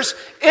years,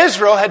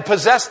 Israel had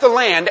possessed the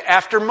land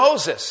after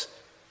Moses.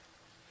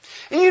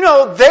 And you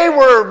know, they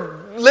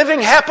were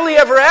living happily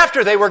ever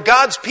after. They were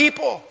God's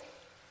people.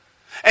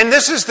 And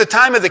this is the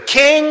time of the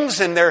kings,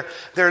 and they're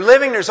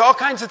living. There's all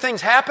kinds of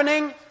things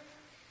happening.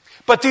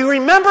 But do you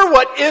remember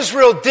what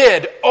Israel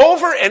did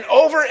over and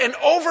over and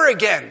over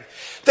again?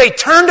 They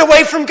turned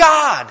away from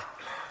God.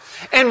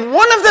 And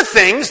one of the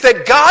things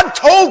that God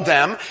told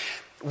them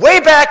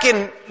way back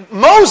in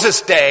Moses'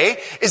 day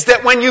is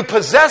that when you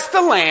possess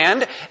the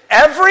land,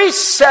 every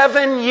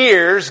 7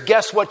 years,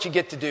 guess what you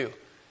get to do?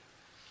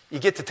 You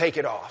get to take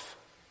it off.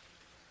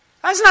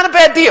 That's not a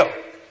bad deal.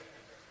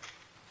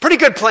 Pretty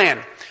good plan.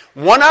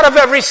 1 out of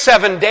every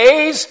 7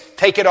 days,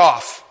 take it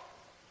off.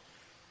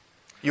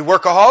 You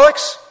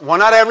workaholics,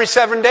 1 out of every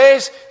 7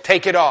 days,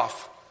 take it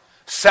off.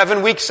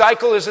 7-week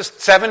cycle is a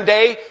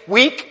 7-day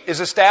week is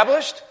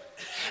established.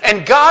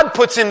 And God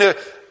puts into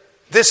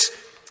this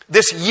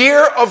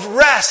year of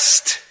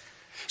rest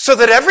so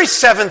that every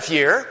 7th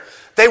year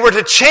they were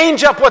to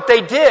change up what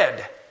they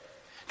did.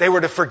 They were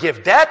to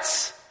forgive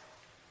debts.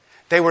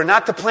 They were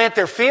not to plant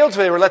their fields,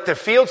 but they were to let their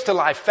fields to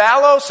lie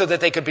fallow so that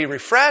they could be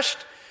refreshed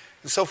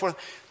and so forth.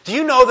 Do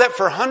you know that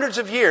for hundreds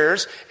of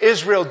years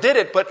Israel did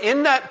it, but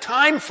in that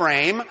time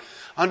frame,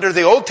 under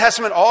the Old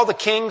Testament, all the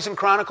kings and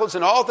chronicles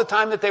and all the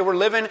time that they were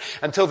living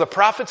until the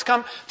prophets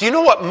come. Do you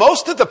know what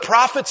most of the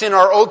prophets in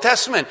our Old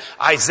Testament,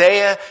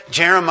 Isaiah,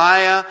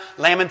 Jeremiah,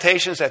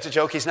 Lamentations, that's a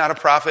joke, he's not a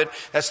prophet.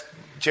 That's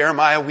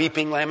Jeremiah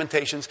weeping,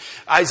 Lamentations.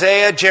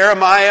 Isaiah,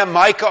 Jeremiah,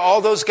 Micah,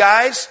 all those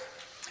guys,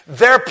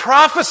 they're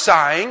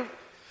prophesying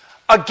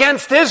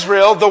against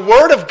Israel, the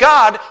Word of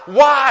God.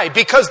 Why?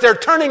 Because they're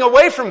turning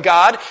away from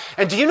God.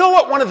 And do you know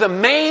what one of the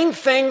main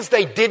things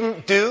they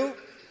didn't do?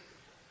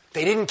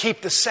 They didn't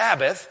keep the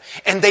Sabbath,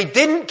 and they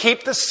didn't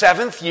keep the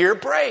 7th year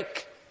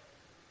break.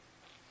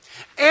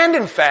 And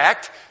in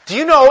fact, do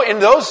you know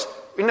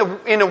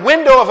in a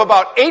window of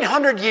about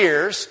 800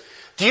 years,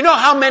 do you know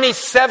how many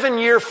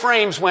 7-year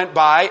frames went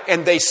by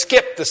and they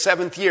skipped the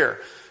 7th year?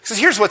 Because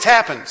here's what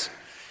happens.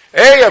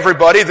 Hey,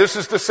 everybody, this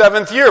is the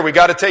 7th year. We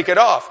got to take it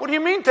off. What do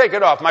you mean take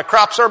it off? My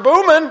crops are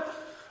booming.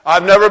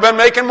 I've never been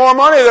making more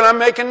money than I'm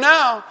making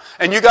now.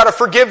 And you got to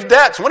forgive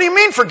debts. What do you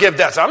mean forgive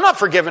debts? I'm not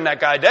forgiving that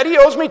guy debt. He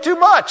owes me too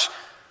much.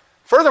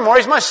 Furthermore,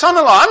 he's my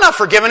son-in-law. I'm not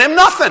forgiving him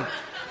nothing.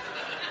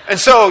 And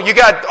so you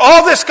got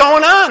all this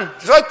going on.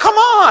 It's like, come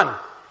on.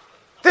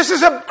 This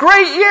is a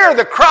great year.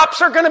 The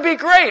crops are going to be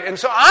great. And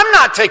so I'm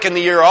not taking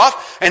the year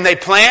off. And they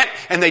plant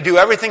and they do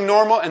everything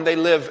normal and they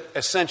live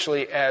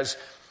essentially as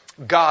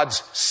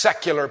God's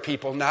secular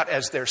people, not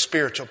as their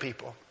spiritual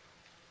people.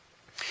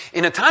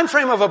 In a time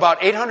frame of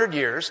about 800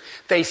 years,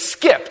 they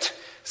skipped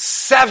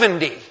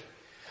 70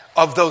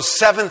 of those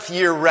 7th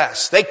year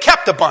rests. They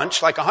kept a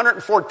bunch, like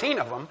 114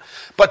 of them,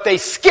 but they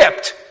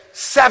skipped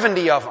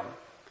 70 of them.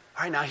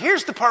 All right, now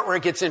here's the part where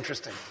it gets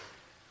interesting.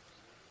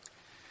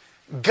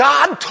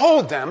 God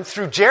told them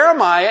through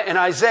Jeremiah and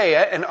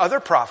Isaiah and other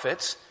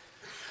prophets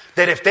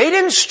that if they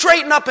didn't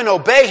straighten up and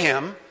obey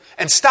Him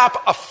and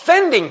stop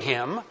offending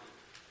Him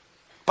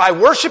by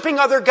worshiping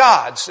other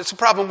gods, it's a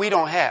problem we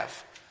don't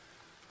have.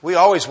 We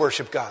always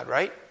worship God,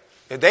 right?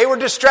 They were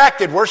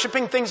distracted,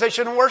 worshiping things they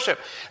shouldn't worship.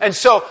 And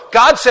so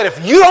God said,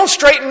 if you don't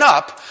straighten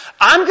up,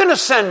 I'm going to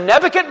send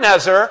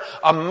Nebuchadnezzar,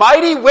 a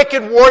mighty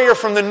wicked warrior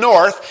from the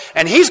north,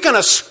 and he's going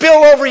to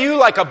spill over you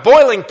like a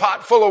boiling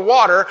pot full of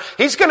water.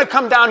 He's going to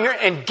come down here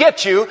and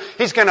get you.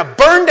 He's going to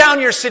burn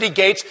down your city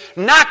gates,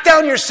 knock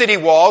down your city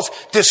walls,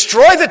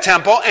 destroy the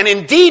temple, and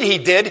indeed he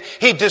did.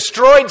 He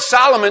destroyed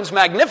Solomon's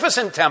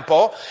magnificent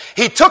temple.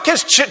 He took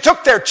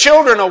their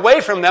children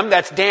away from them.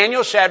 That's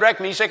Daniel, Shadrach,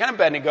 Meshach, and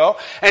Abednego.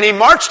 And he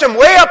marched them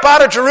way up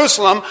out of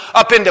Jerusalem,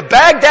 up into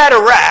Baghdad,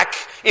 Iraq,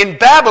 in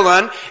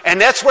Babylon, and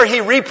that's where he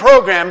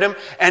reprogrammed them,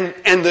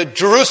 and the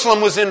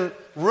Jerusalem was in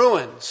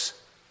ruins.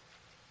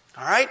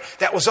 All right?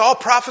 That was all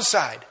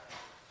prophesied.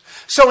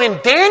 So in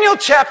Daniel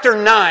chapter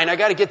 9, I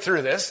got to get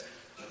through this.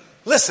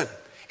 Listen,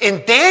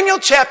 in Daniel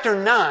chapter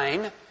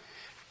 9,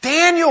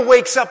 Daniel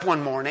wakes up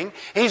one morning,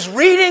 and he's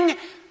reading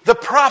the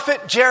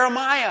prophet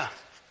Jeremiah.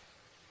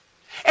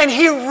 And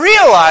he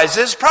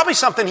realizes, probably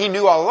something he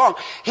knew all along,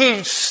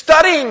 he's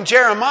studying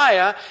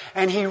Jeremiah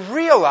and he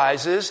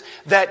realizes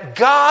that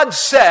God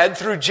said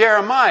through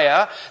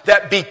Jeremiah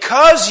that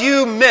because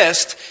you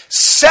missed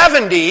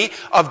 70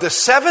 of the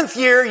 7th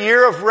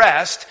year of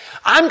rest,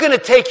 I'm going to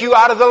take you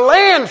out of the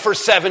land for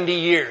 70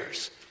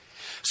 years.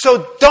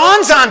 So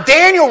dawns on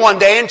Daniel one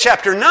day in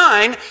chapter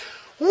 9,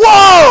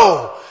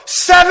 whoa,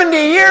 70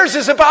 years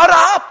is about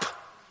up.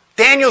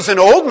 Daniel's an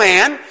old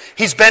man.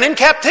 He's been in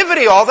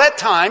captivity all that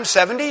time,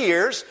 70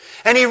 years,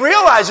 and he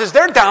realizes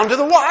they're down to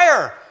the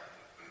wire.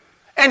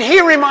 And he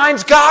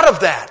reminds God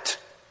of that.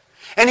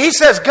 And he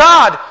says,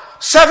 God,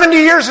 70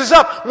 years is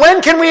up.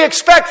 When can we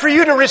expect for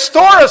you to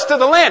restore us to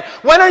the land?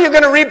 When are you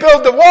going to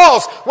rebuild the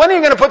walls? When are you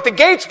going to put the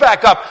gates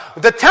back up?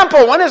 The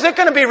temple, when is it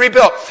going to be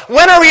rebuilt?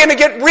 When are we going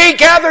to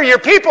regather your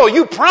people?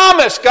 You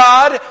promised,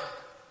 God.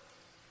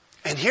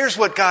 And here's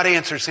what God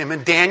answers him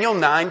in Daniel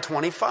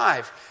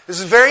 9:25.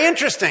 This is very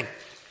interesting.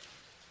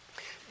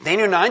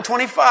 Daniel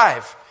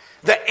 9:25.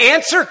 The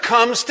answer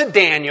comes to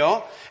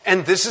Daniel,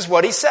 and this is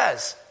what he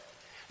says.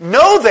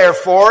 Know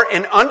therefore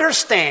and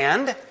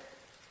understand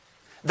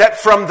that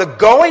from the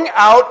going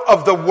out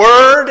of the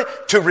word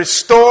to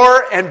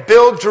restore and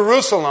build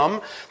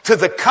Jerusalem to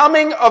the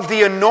coming of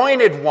the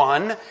Anointed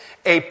One,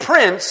 a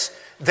prince,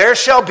 there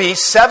shall be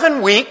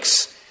 7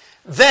 weeks,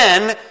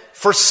 then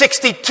for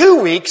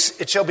 62 weeks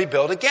it shall be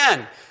built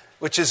again.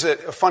 Which is a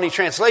funny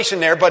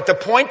translation there, but the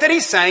point that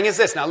he's saying is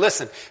this. Now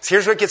listen,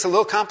 here's where it gets a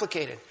little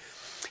complicated.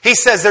 He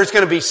says there's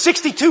going to be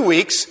 62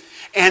 weeks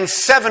and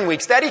 7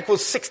 weeks. That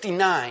equals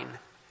 69.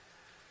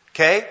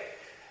 Okay?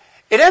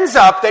 It ends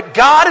up that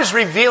God is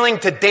revealing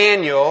to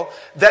Daniel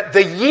that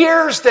the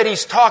years that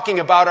he's talking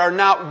about are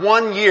not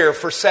 1 year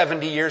for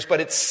 70 years, but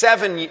it's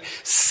 7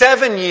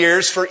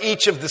 years for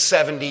each of the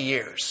 70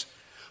 years.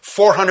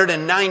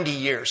 490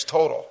 years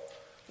total.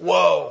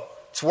 Whoa.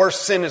 It's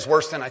worse. Sin is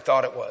worse than I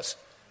thought it was.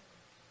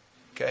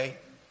 Okay?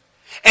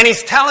 And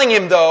he's telling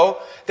him, though,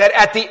 that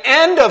at the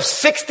end of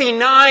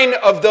 69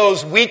 of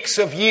those weeks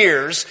of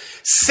years,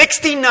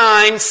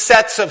 69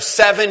 sets of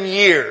 7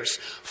 years,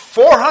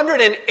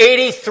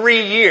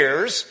 483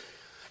 years,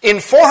 in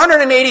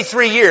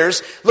 483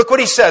 years, look what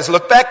he says.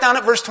 Look back down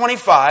at verse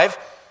 25.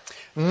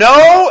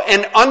 Know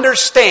and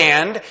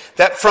understand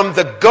that from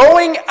the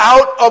going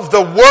out of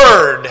the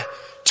word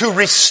to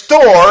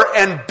restore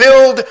and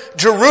build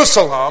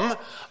Jerusalem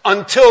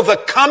until the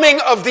coming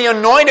of the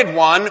Anointed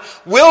One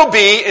will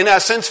be, in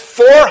essence,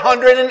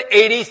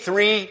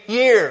 483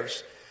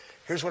 years.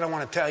 Here's what I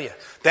want to tell you.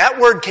 That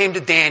word came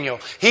to Daniel.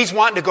 He's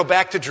wanting to go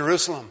back to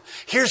Jerusalem.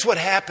 Here's what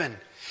happened.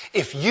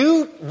 If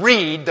you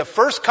read the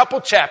first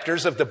couple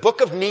chapters of the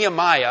book of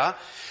Nehemiah,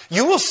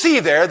 you will see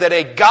there that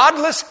a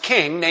godless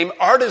king named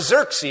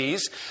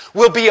Artaxerxes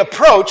will be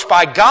approached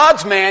by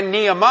God's man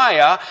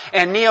Nehemiah,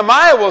 and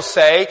Nehemiah will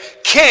say,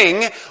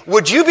 "King,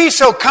 would you be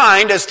so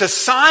kind as to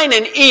sign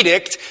an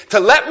edict to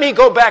let me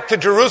go back to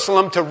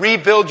Jerusalem to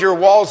rebuild your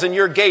walls and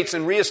your gates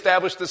and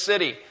reestablish the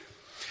city?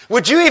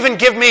 Would you even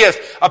give me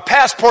a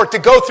passport to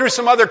go through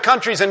some other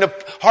countries and to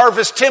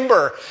harvest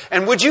timber?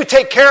 And would you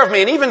take care of me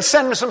and even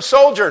send me some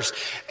soldiers?"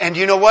 And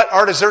you know what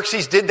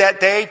Artaxerxes did that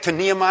day to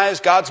Nehemiah,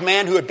 God's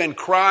man who had been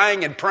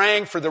crying and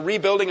praying for the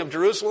rebuilding of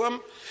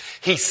Jerusalem?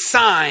 He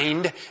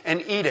signed an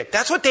edict.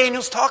 That's what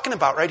Daniel's talking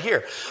about right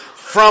here.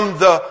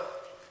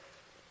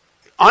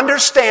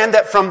 Understand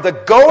that from the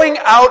going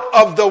out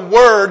of the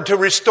word to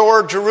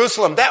restore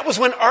Jerusalem. That was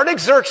when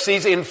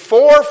Artaxerxes in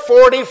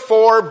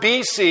 444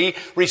 BC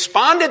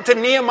responded to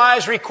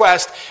Nehemiah's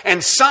request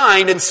and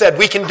signed and said,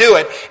 "We can do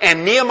it."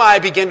 And Nehemiah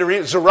began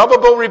to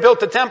Zerubbabel rebuilt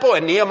the temple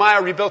and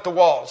Nehemiah rebuilt the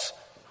walls.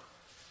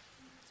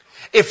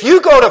 If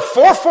you go to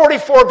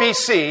 444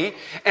 BC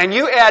and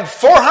you add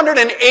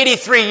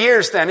 483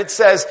 years, then it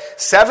says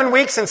 7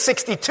 weeks and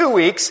 62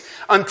 weeks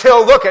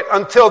until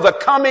the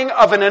coming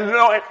of an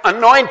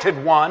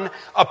anointed one,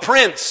 a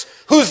prince.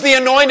 Who's the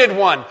anointed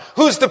one?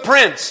 Who's the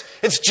prince?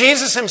 It's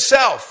Jesus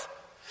himself.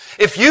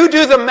 If you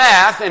do the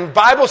math, and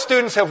Bible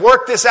students have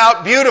worked this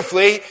out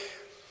beautifully,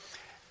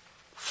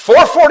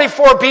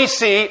 444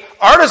 BC,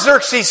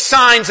 Artaxerxes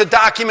signs a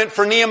document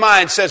for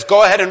Nehemiah and says,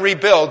 "Go ahead and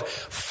rebuild."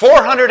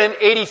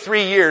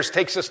 483 years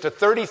takes us to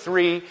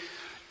 33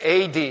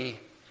 AD.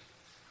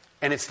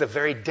 And it's the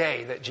very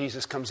day that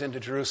Jesus comes into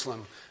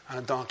Jerusalem on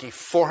a donkey.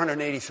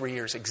 483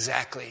 years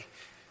exactly.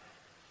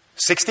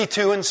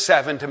 62 and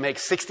 7 to make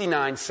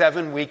 69,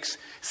 7 weeks,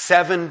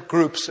 7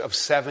 groups of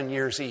 7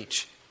 years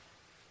each.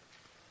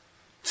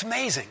 It's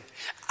amazing.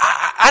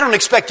 I don't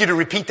expect you to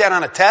repeat that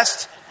on a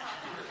test.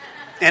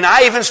 And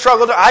I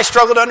struggle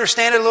to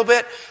understand it a little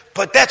bit,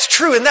 but that's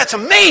true and that's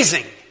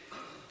amazing.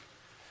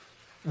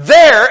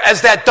 There,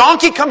 as that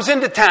donkey comes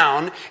into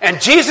town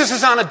and Jesus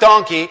is on a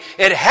donkey,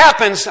 it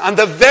happens on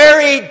the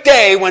very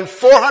day when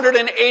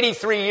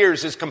 483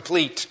 years is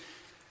complete.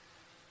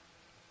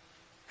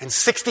 And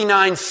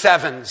 69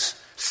 sevens,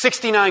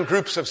 69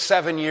 groups of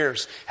 7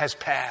 years has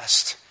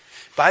passed.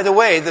 By the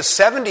way, the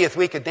 70th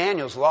week of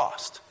Daniel's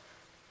lost.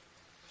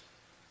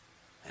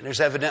 And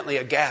there's evidently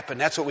a gap,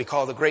 and that's what we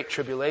call the Great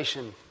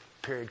Tribulation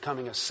period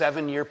coming, a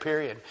 7-year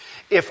period.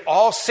 If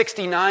all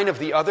 69 of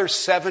the other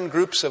 7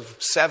 groups of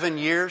 7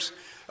 years,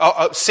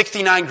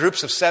 69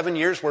 groups of 7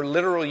 years were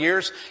literal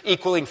years,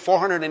 equaling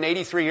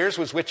 483 years,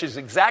 which is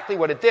exactly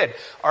what it did.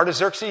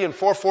 Artaxerxes in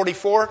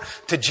 444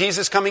 to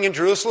Jesus coming in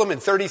Jerusalem in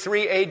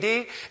 33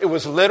 AD, it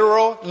was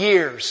literal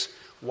years.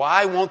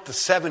 Why won't the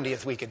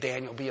 70th week of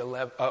Daniel be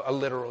a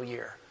literal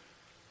year?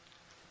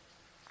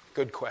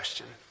 Good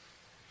question.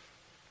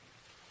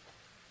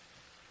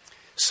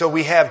 So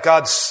we have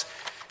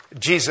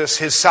Jesus,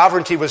 his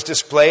sovereignty was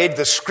displayed,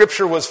 the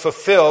scripture was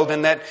fulfilled,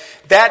 and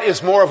that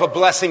is more of a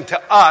blessing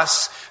to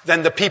us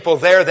than the people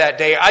there that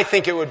day. I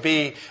think it would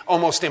be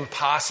almost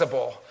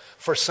impossible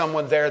for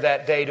someone there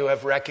that day to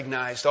have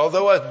recognized,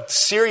 although a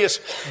serious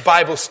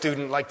Bible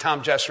student like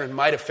Tom Jesserin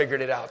might have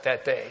figured it out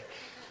that day.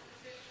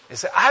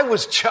 Is that I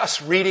was just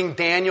reading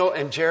Daniel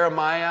and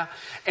Jeremiah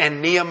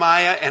and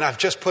Nehemiah, and I've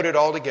just put it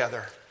all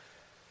together.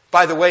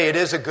 By the way, it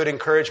is a good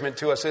encouragement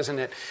to us, isn't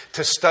it,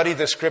 to study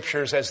the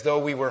scriptures as though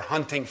we were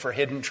hunting for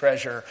hidden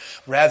treasure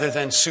rather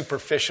than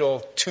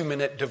superficial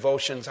 2-minute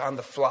devotions on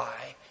the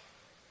fly.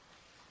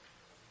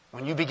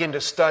 When you begin to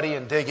study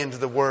and dig into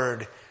the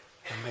Word,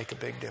 it'll make a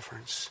big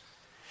difference.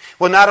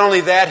 Well, not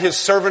only that, his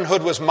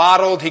servanthood was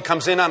modeled. He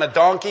comes in on a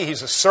donkey.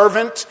 He's a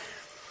servant.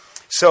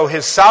 So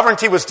his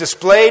sovereignty was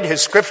displayed.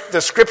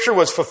 The scripture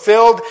was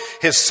fulfilled.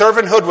 His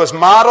servanthood was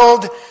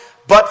modeled.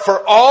 But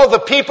for all the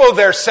people,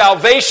 their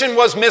salvation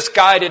was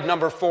misguided.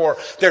 Number 4,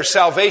 their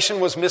salvation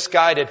was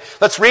misguided.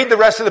 Let's read the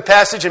rest of the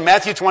passage in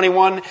Matthew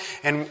 21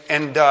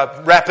 and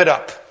wrap it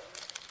up.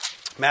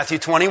 Matthew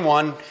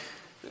 21,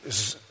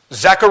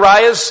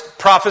 Zechariah's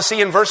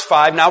prophecy in verse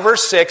 5. Now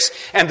verse 6,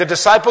 and the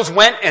disciples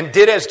went and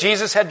did as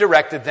Jesus had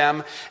directed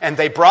them, and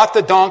they brought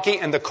the donkey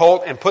and the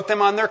colt and put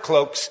on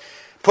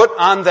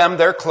them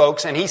their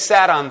cloaks, and he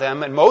sat on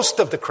them, and most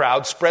of the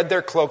crowd spread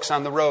their cloaks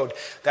on the road.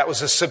 That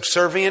was a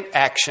subservient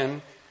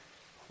action.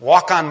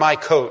 Walk on my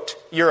coat,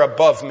 you're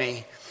above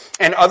me.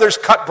 And others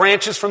cut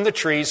branches from the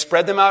trees,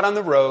 spread them out on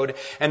the road,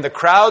 and the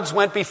crowds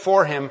went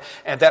before him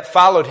and that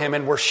followed him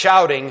and were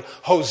shouting,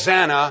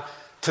 Hosanna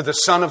to the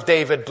Son of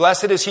David.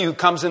 Blessed is he who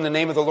comes in the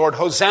name of the Lord.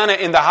 Hosanna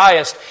in the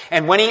highest.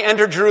 And when he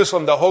entered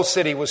Jerusalem, the whole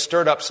city was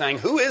stirred up, saying,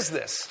 who is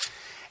this?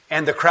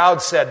 And the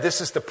crowd said,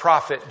 this is the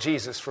prophet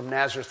Jesus from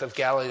Nazareth of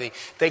Galilee.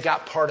 They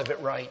got part of it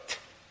right.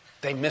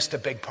 They missed a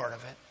big part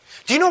of it.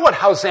 Do you know what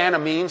Hosanna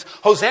means?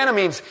 Hosanna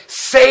means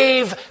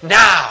save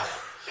now.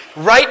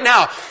 Right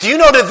now. Do you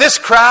know to this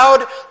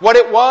crowd what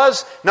it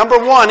was? Number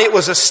one, it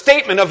was a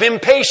statement of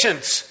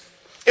impatience.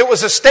 It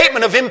was a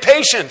statement of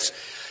impatience.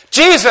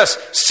 Jesus,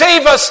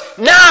 save us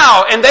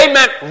now. And they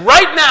meant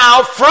right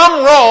now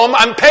from Rome,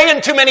 I'm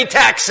paying too many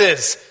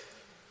taxes.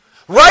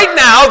 Right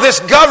now, this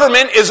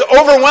government is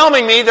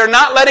overwhelming me. They're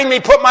not letting me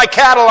put my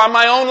cattle on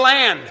my own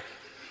land.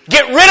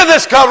 Get rid of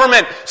this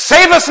government.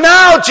 Save us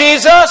now,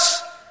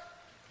 Jesus.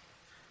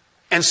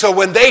 And so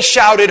when they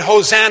shouted,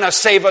 Hosanna,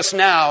 save us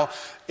now,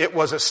 it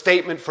was a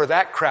statement for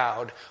that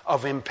crowd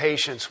of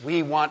impatience.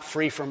 We want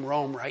free from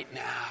Rome right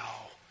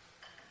now.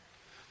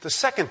 The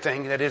second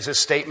thing that is a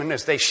statement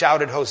as they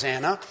shouted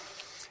Hosanna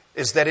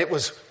is that it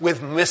was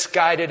with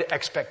misguided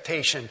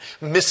expectation.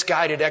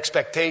 Misguided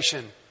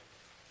expectation.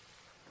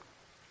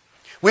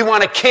 We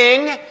want a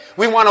king.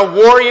 We want a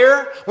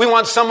warrior. We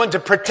want someone to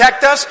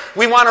protect us.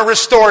 We want to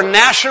restore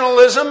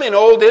nationalism in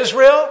old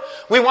Israel.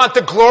 We want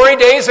the glory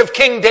days of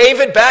King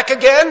David back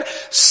again,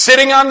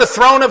 sitting on the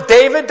throne of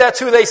David. That's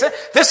who they said.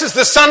 This is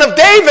the son of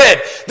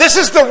David. This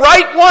is the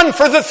right one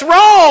for the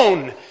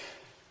throne.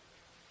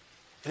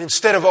 And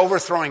instead of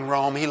overthrowing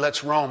Rome, he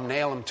lets Rome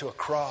nail him to a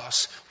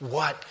cross.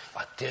 What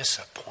a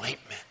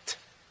disappointment.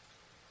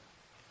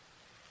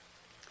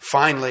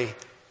 Finally,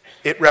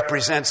 it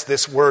represents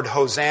this word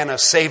Hosanna,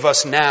 save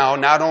us now.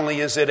 Not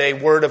only is it a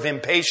word of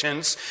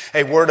impatience,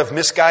 a word of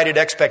misguided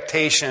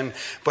expectation,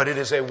 but it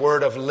is a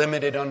word of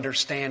limited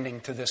understanding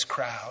to this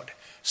crowd.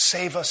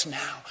 Save us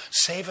now.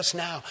 Save us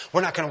now.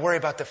 We're not going to worry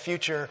about the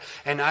future.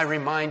 And I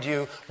remind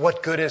you,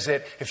 what good is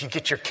it if you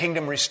get your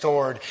kingdom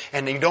restored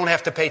and you don't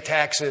have to pay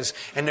taxes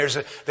and there's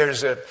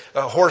a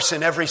horse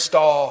in every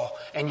stall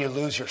and you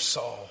lose your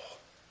soul?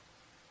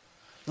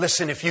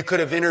 Listen, if you could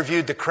have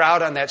interviewed the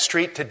crowd on that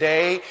street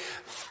today,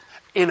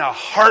 in a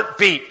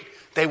heartbeat,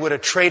 they would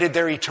have traded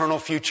their eternal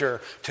future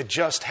to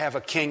just have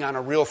a king on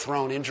a real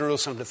throne in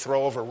Jerusalem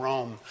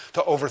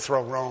to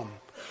overthrow Rome.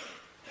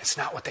 It's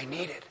not what they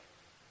needed.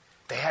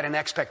 They had an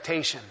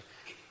expectation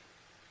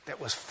that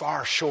was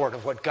far short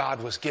of what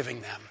God was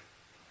giving them.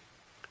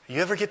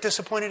 You ever get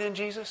disappointed in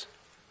Jesus?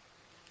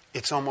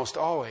 It's almost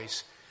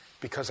always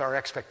because our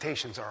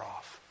expectations are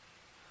off.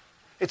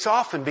 It's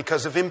often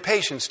because of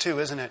impatience too,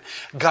 isn't it?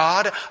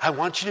 God, I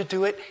want you to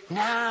do it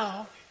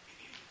now.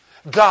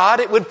 God,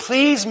 it would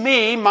please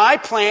me, my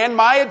plan,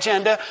 my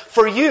agenda,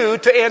 for you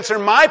to answer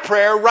my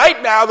prayer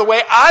right now the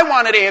way I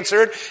want it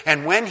answered.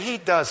 And when he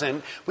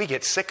doesn't, we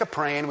get sick of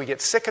praying, we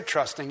get sick of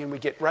trusting, and we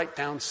get right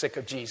down sick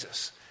of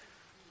Jesus.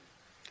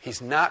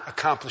 He's not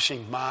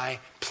accomplishing my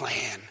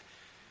plan.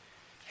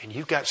 And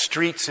you've got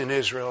streets in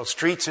Israel,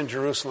 streets in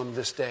Jerusalem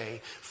this day,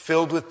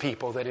 filled with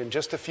people that in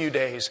just a few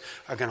days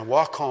are going to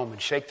walk home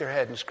and shake their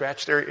head and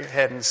scratch their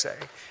head and say,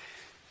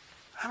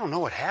 I don't know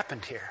what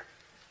happened here.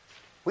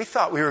 We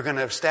thought we were going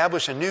to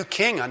establish a new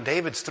king on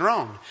David's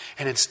throne.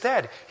 And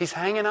instead, he's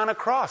hanging on a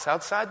cross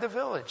outside the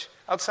village,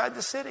 outside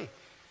the city.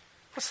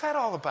 What's that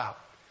all about?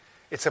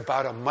 It's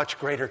about a much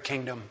greater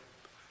kingdom.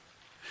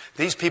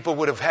 These people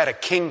would have had a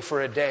king for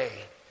a day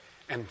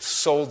and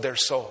sold their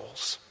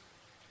souls.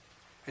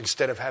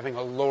 Instead of having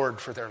a Lord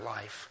for their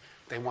life,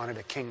 they wanted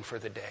a king for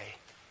the day.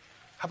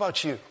 How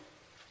about you?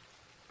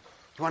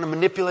 You want to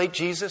manipulate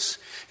Jesus?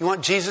 You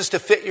want Jesus to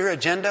fit your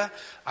agenda?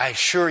 I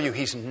assure you,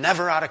 he's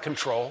never out of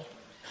control.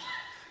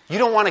 You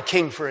don't want a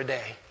king for a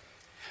day.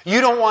 You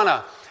don't want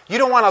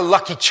a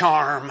lucky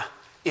charm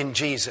in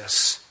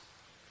Jesus.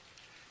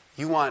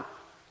 You want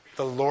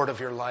the Lord of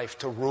your life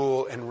to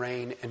rule and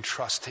reign and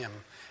trust him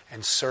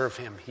and serve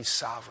him. He's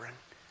sovereign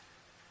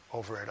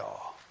over it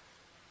all.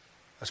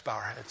 Let's bow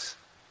our heads.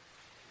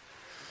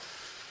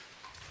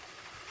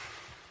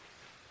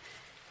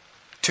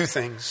 Two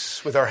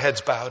things with our heads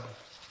bowed.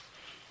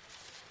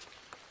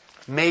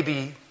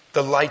 Maybe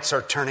the lights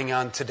are turning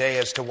on today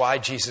as to why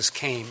Jesus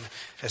came.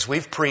 As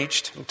we've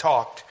preached and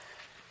talked,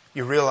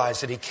 you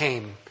realize that he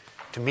came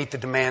to meet the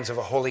demands of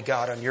a holy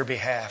God on your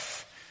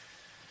behalf.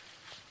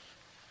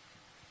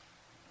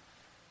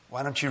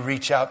 Why don't you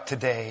reach out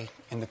today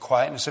in the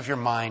quietness of your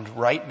mind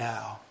right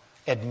now,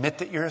 admit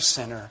that you're a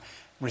sinner,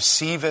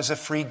 receive as a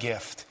free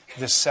gift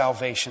this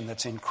salvation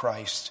that's in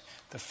Christ,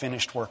 the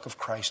finished work of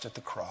Christ at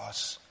the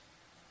cross.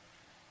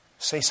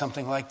 Say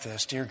something like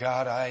this: Dear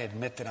God, I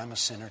admit that I'm a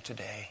sinner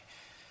today.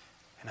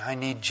 And I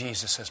need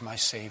Jesus as my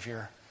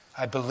Savior.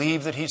 I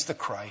believe that he's the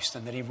Christ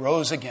and that he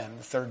rose again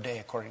the third day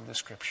according to the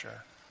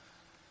Scripture.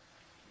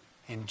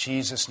 In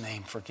Jesus'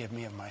 name, forgive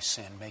me of my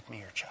sin. Make me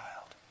your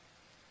child.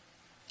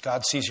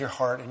 God sees your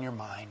heart and your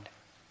mind.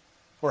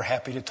 We're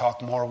happy to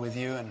talk more with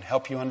you and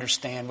help you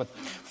understand what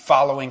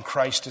following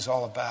Christ is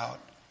all about.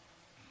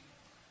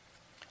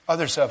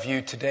 Others of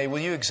you today, will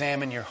you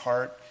examine your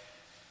heart?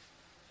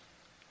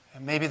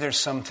 And maybe there's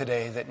some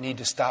today that need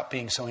to stop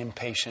being so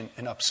impatient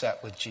and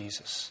upset with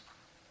Jesus.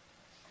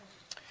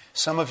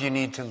 Some of you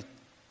need to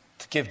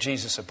give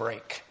Jesus a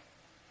break.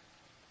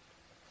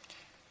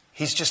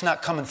 He's just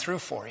not coming through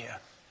for you.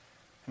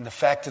 And the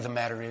fact of the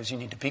matter is, you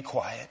need to be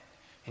quiet.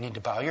 You need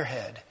to bow your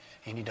head.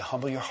 You need to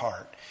humble your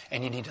heart.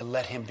 And you need to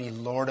let him be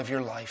Lord of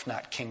your life,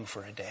 not king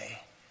for a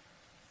day.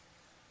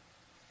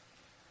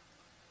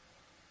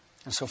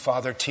 And so,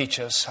 Father, teach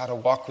us how to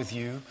walk with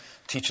you.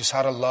 Teach us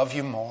how to love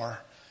you more.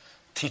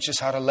 Teach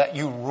us how to let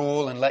you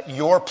rule and let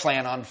your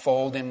plan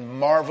unfold in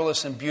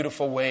marvelous and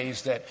beautiful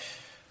ways that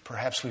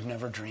perhaps we've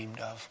never dreamed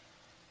of.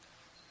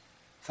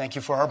 Thank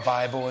you for our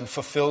Bible and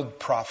fulfilled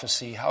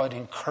prophecy, how it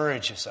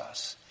encourages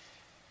us.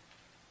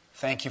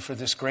 Thank you for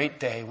this great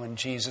day when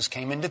Jesus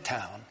came into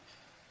town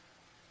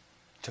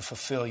to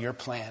fulfill your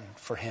plan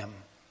for him,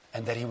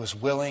 and that he was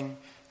willing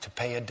to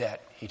pay a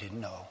debt he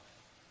didn't owe.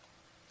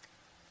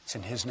 It's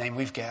in his name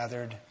we've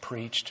gathered,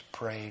 preached,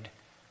 prayed,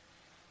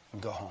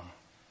 and go home.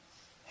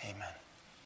 Amen.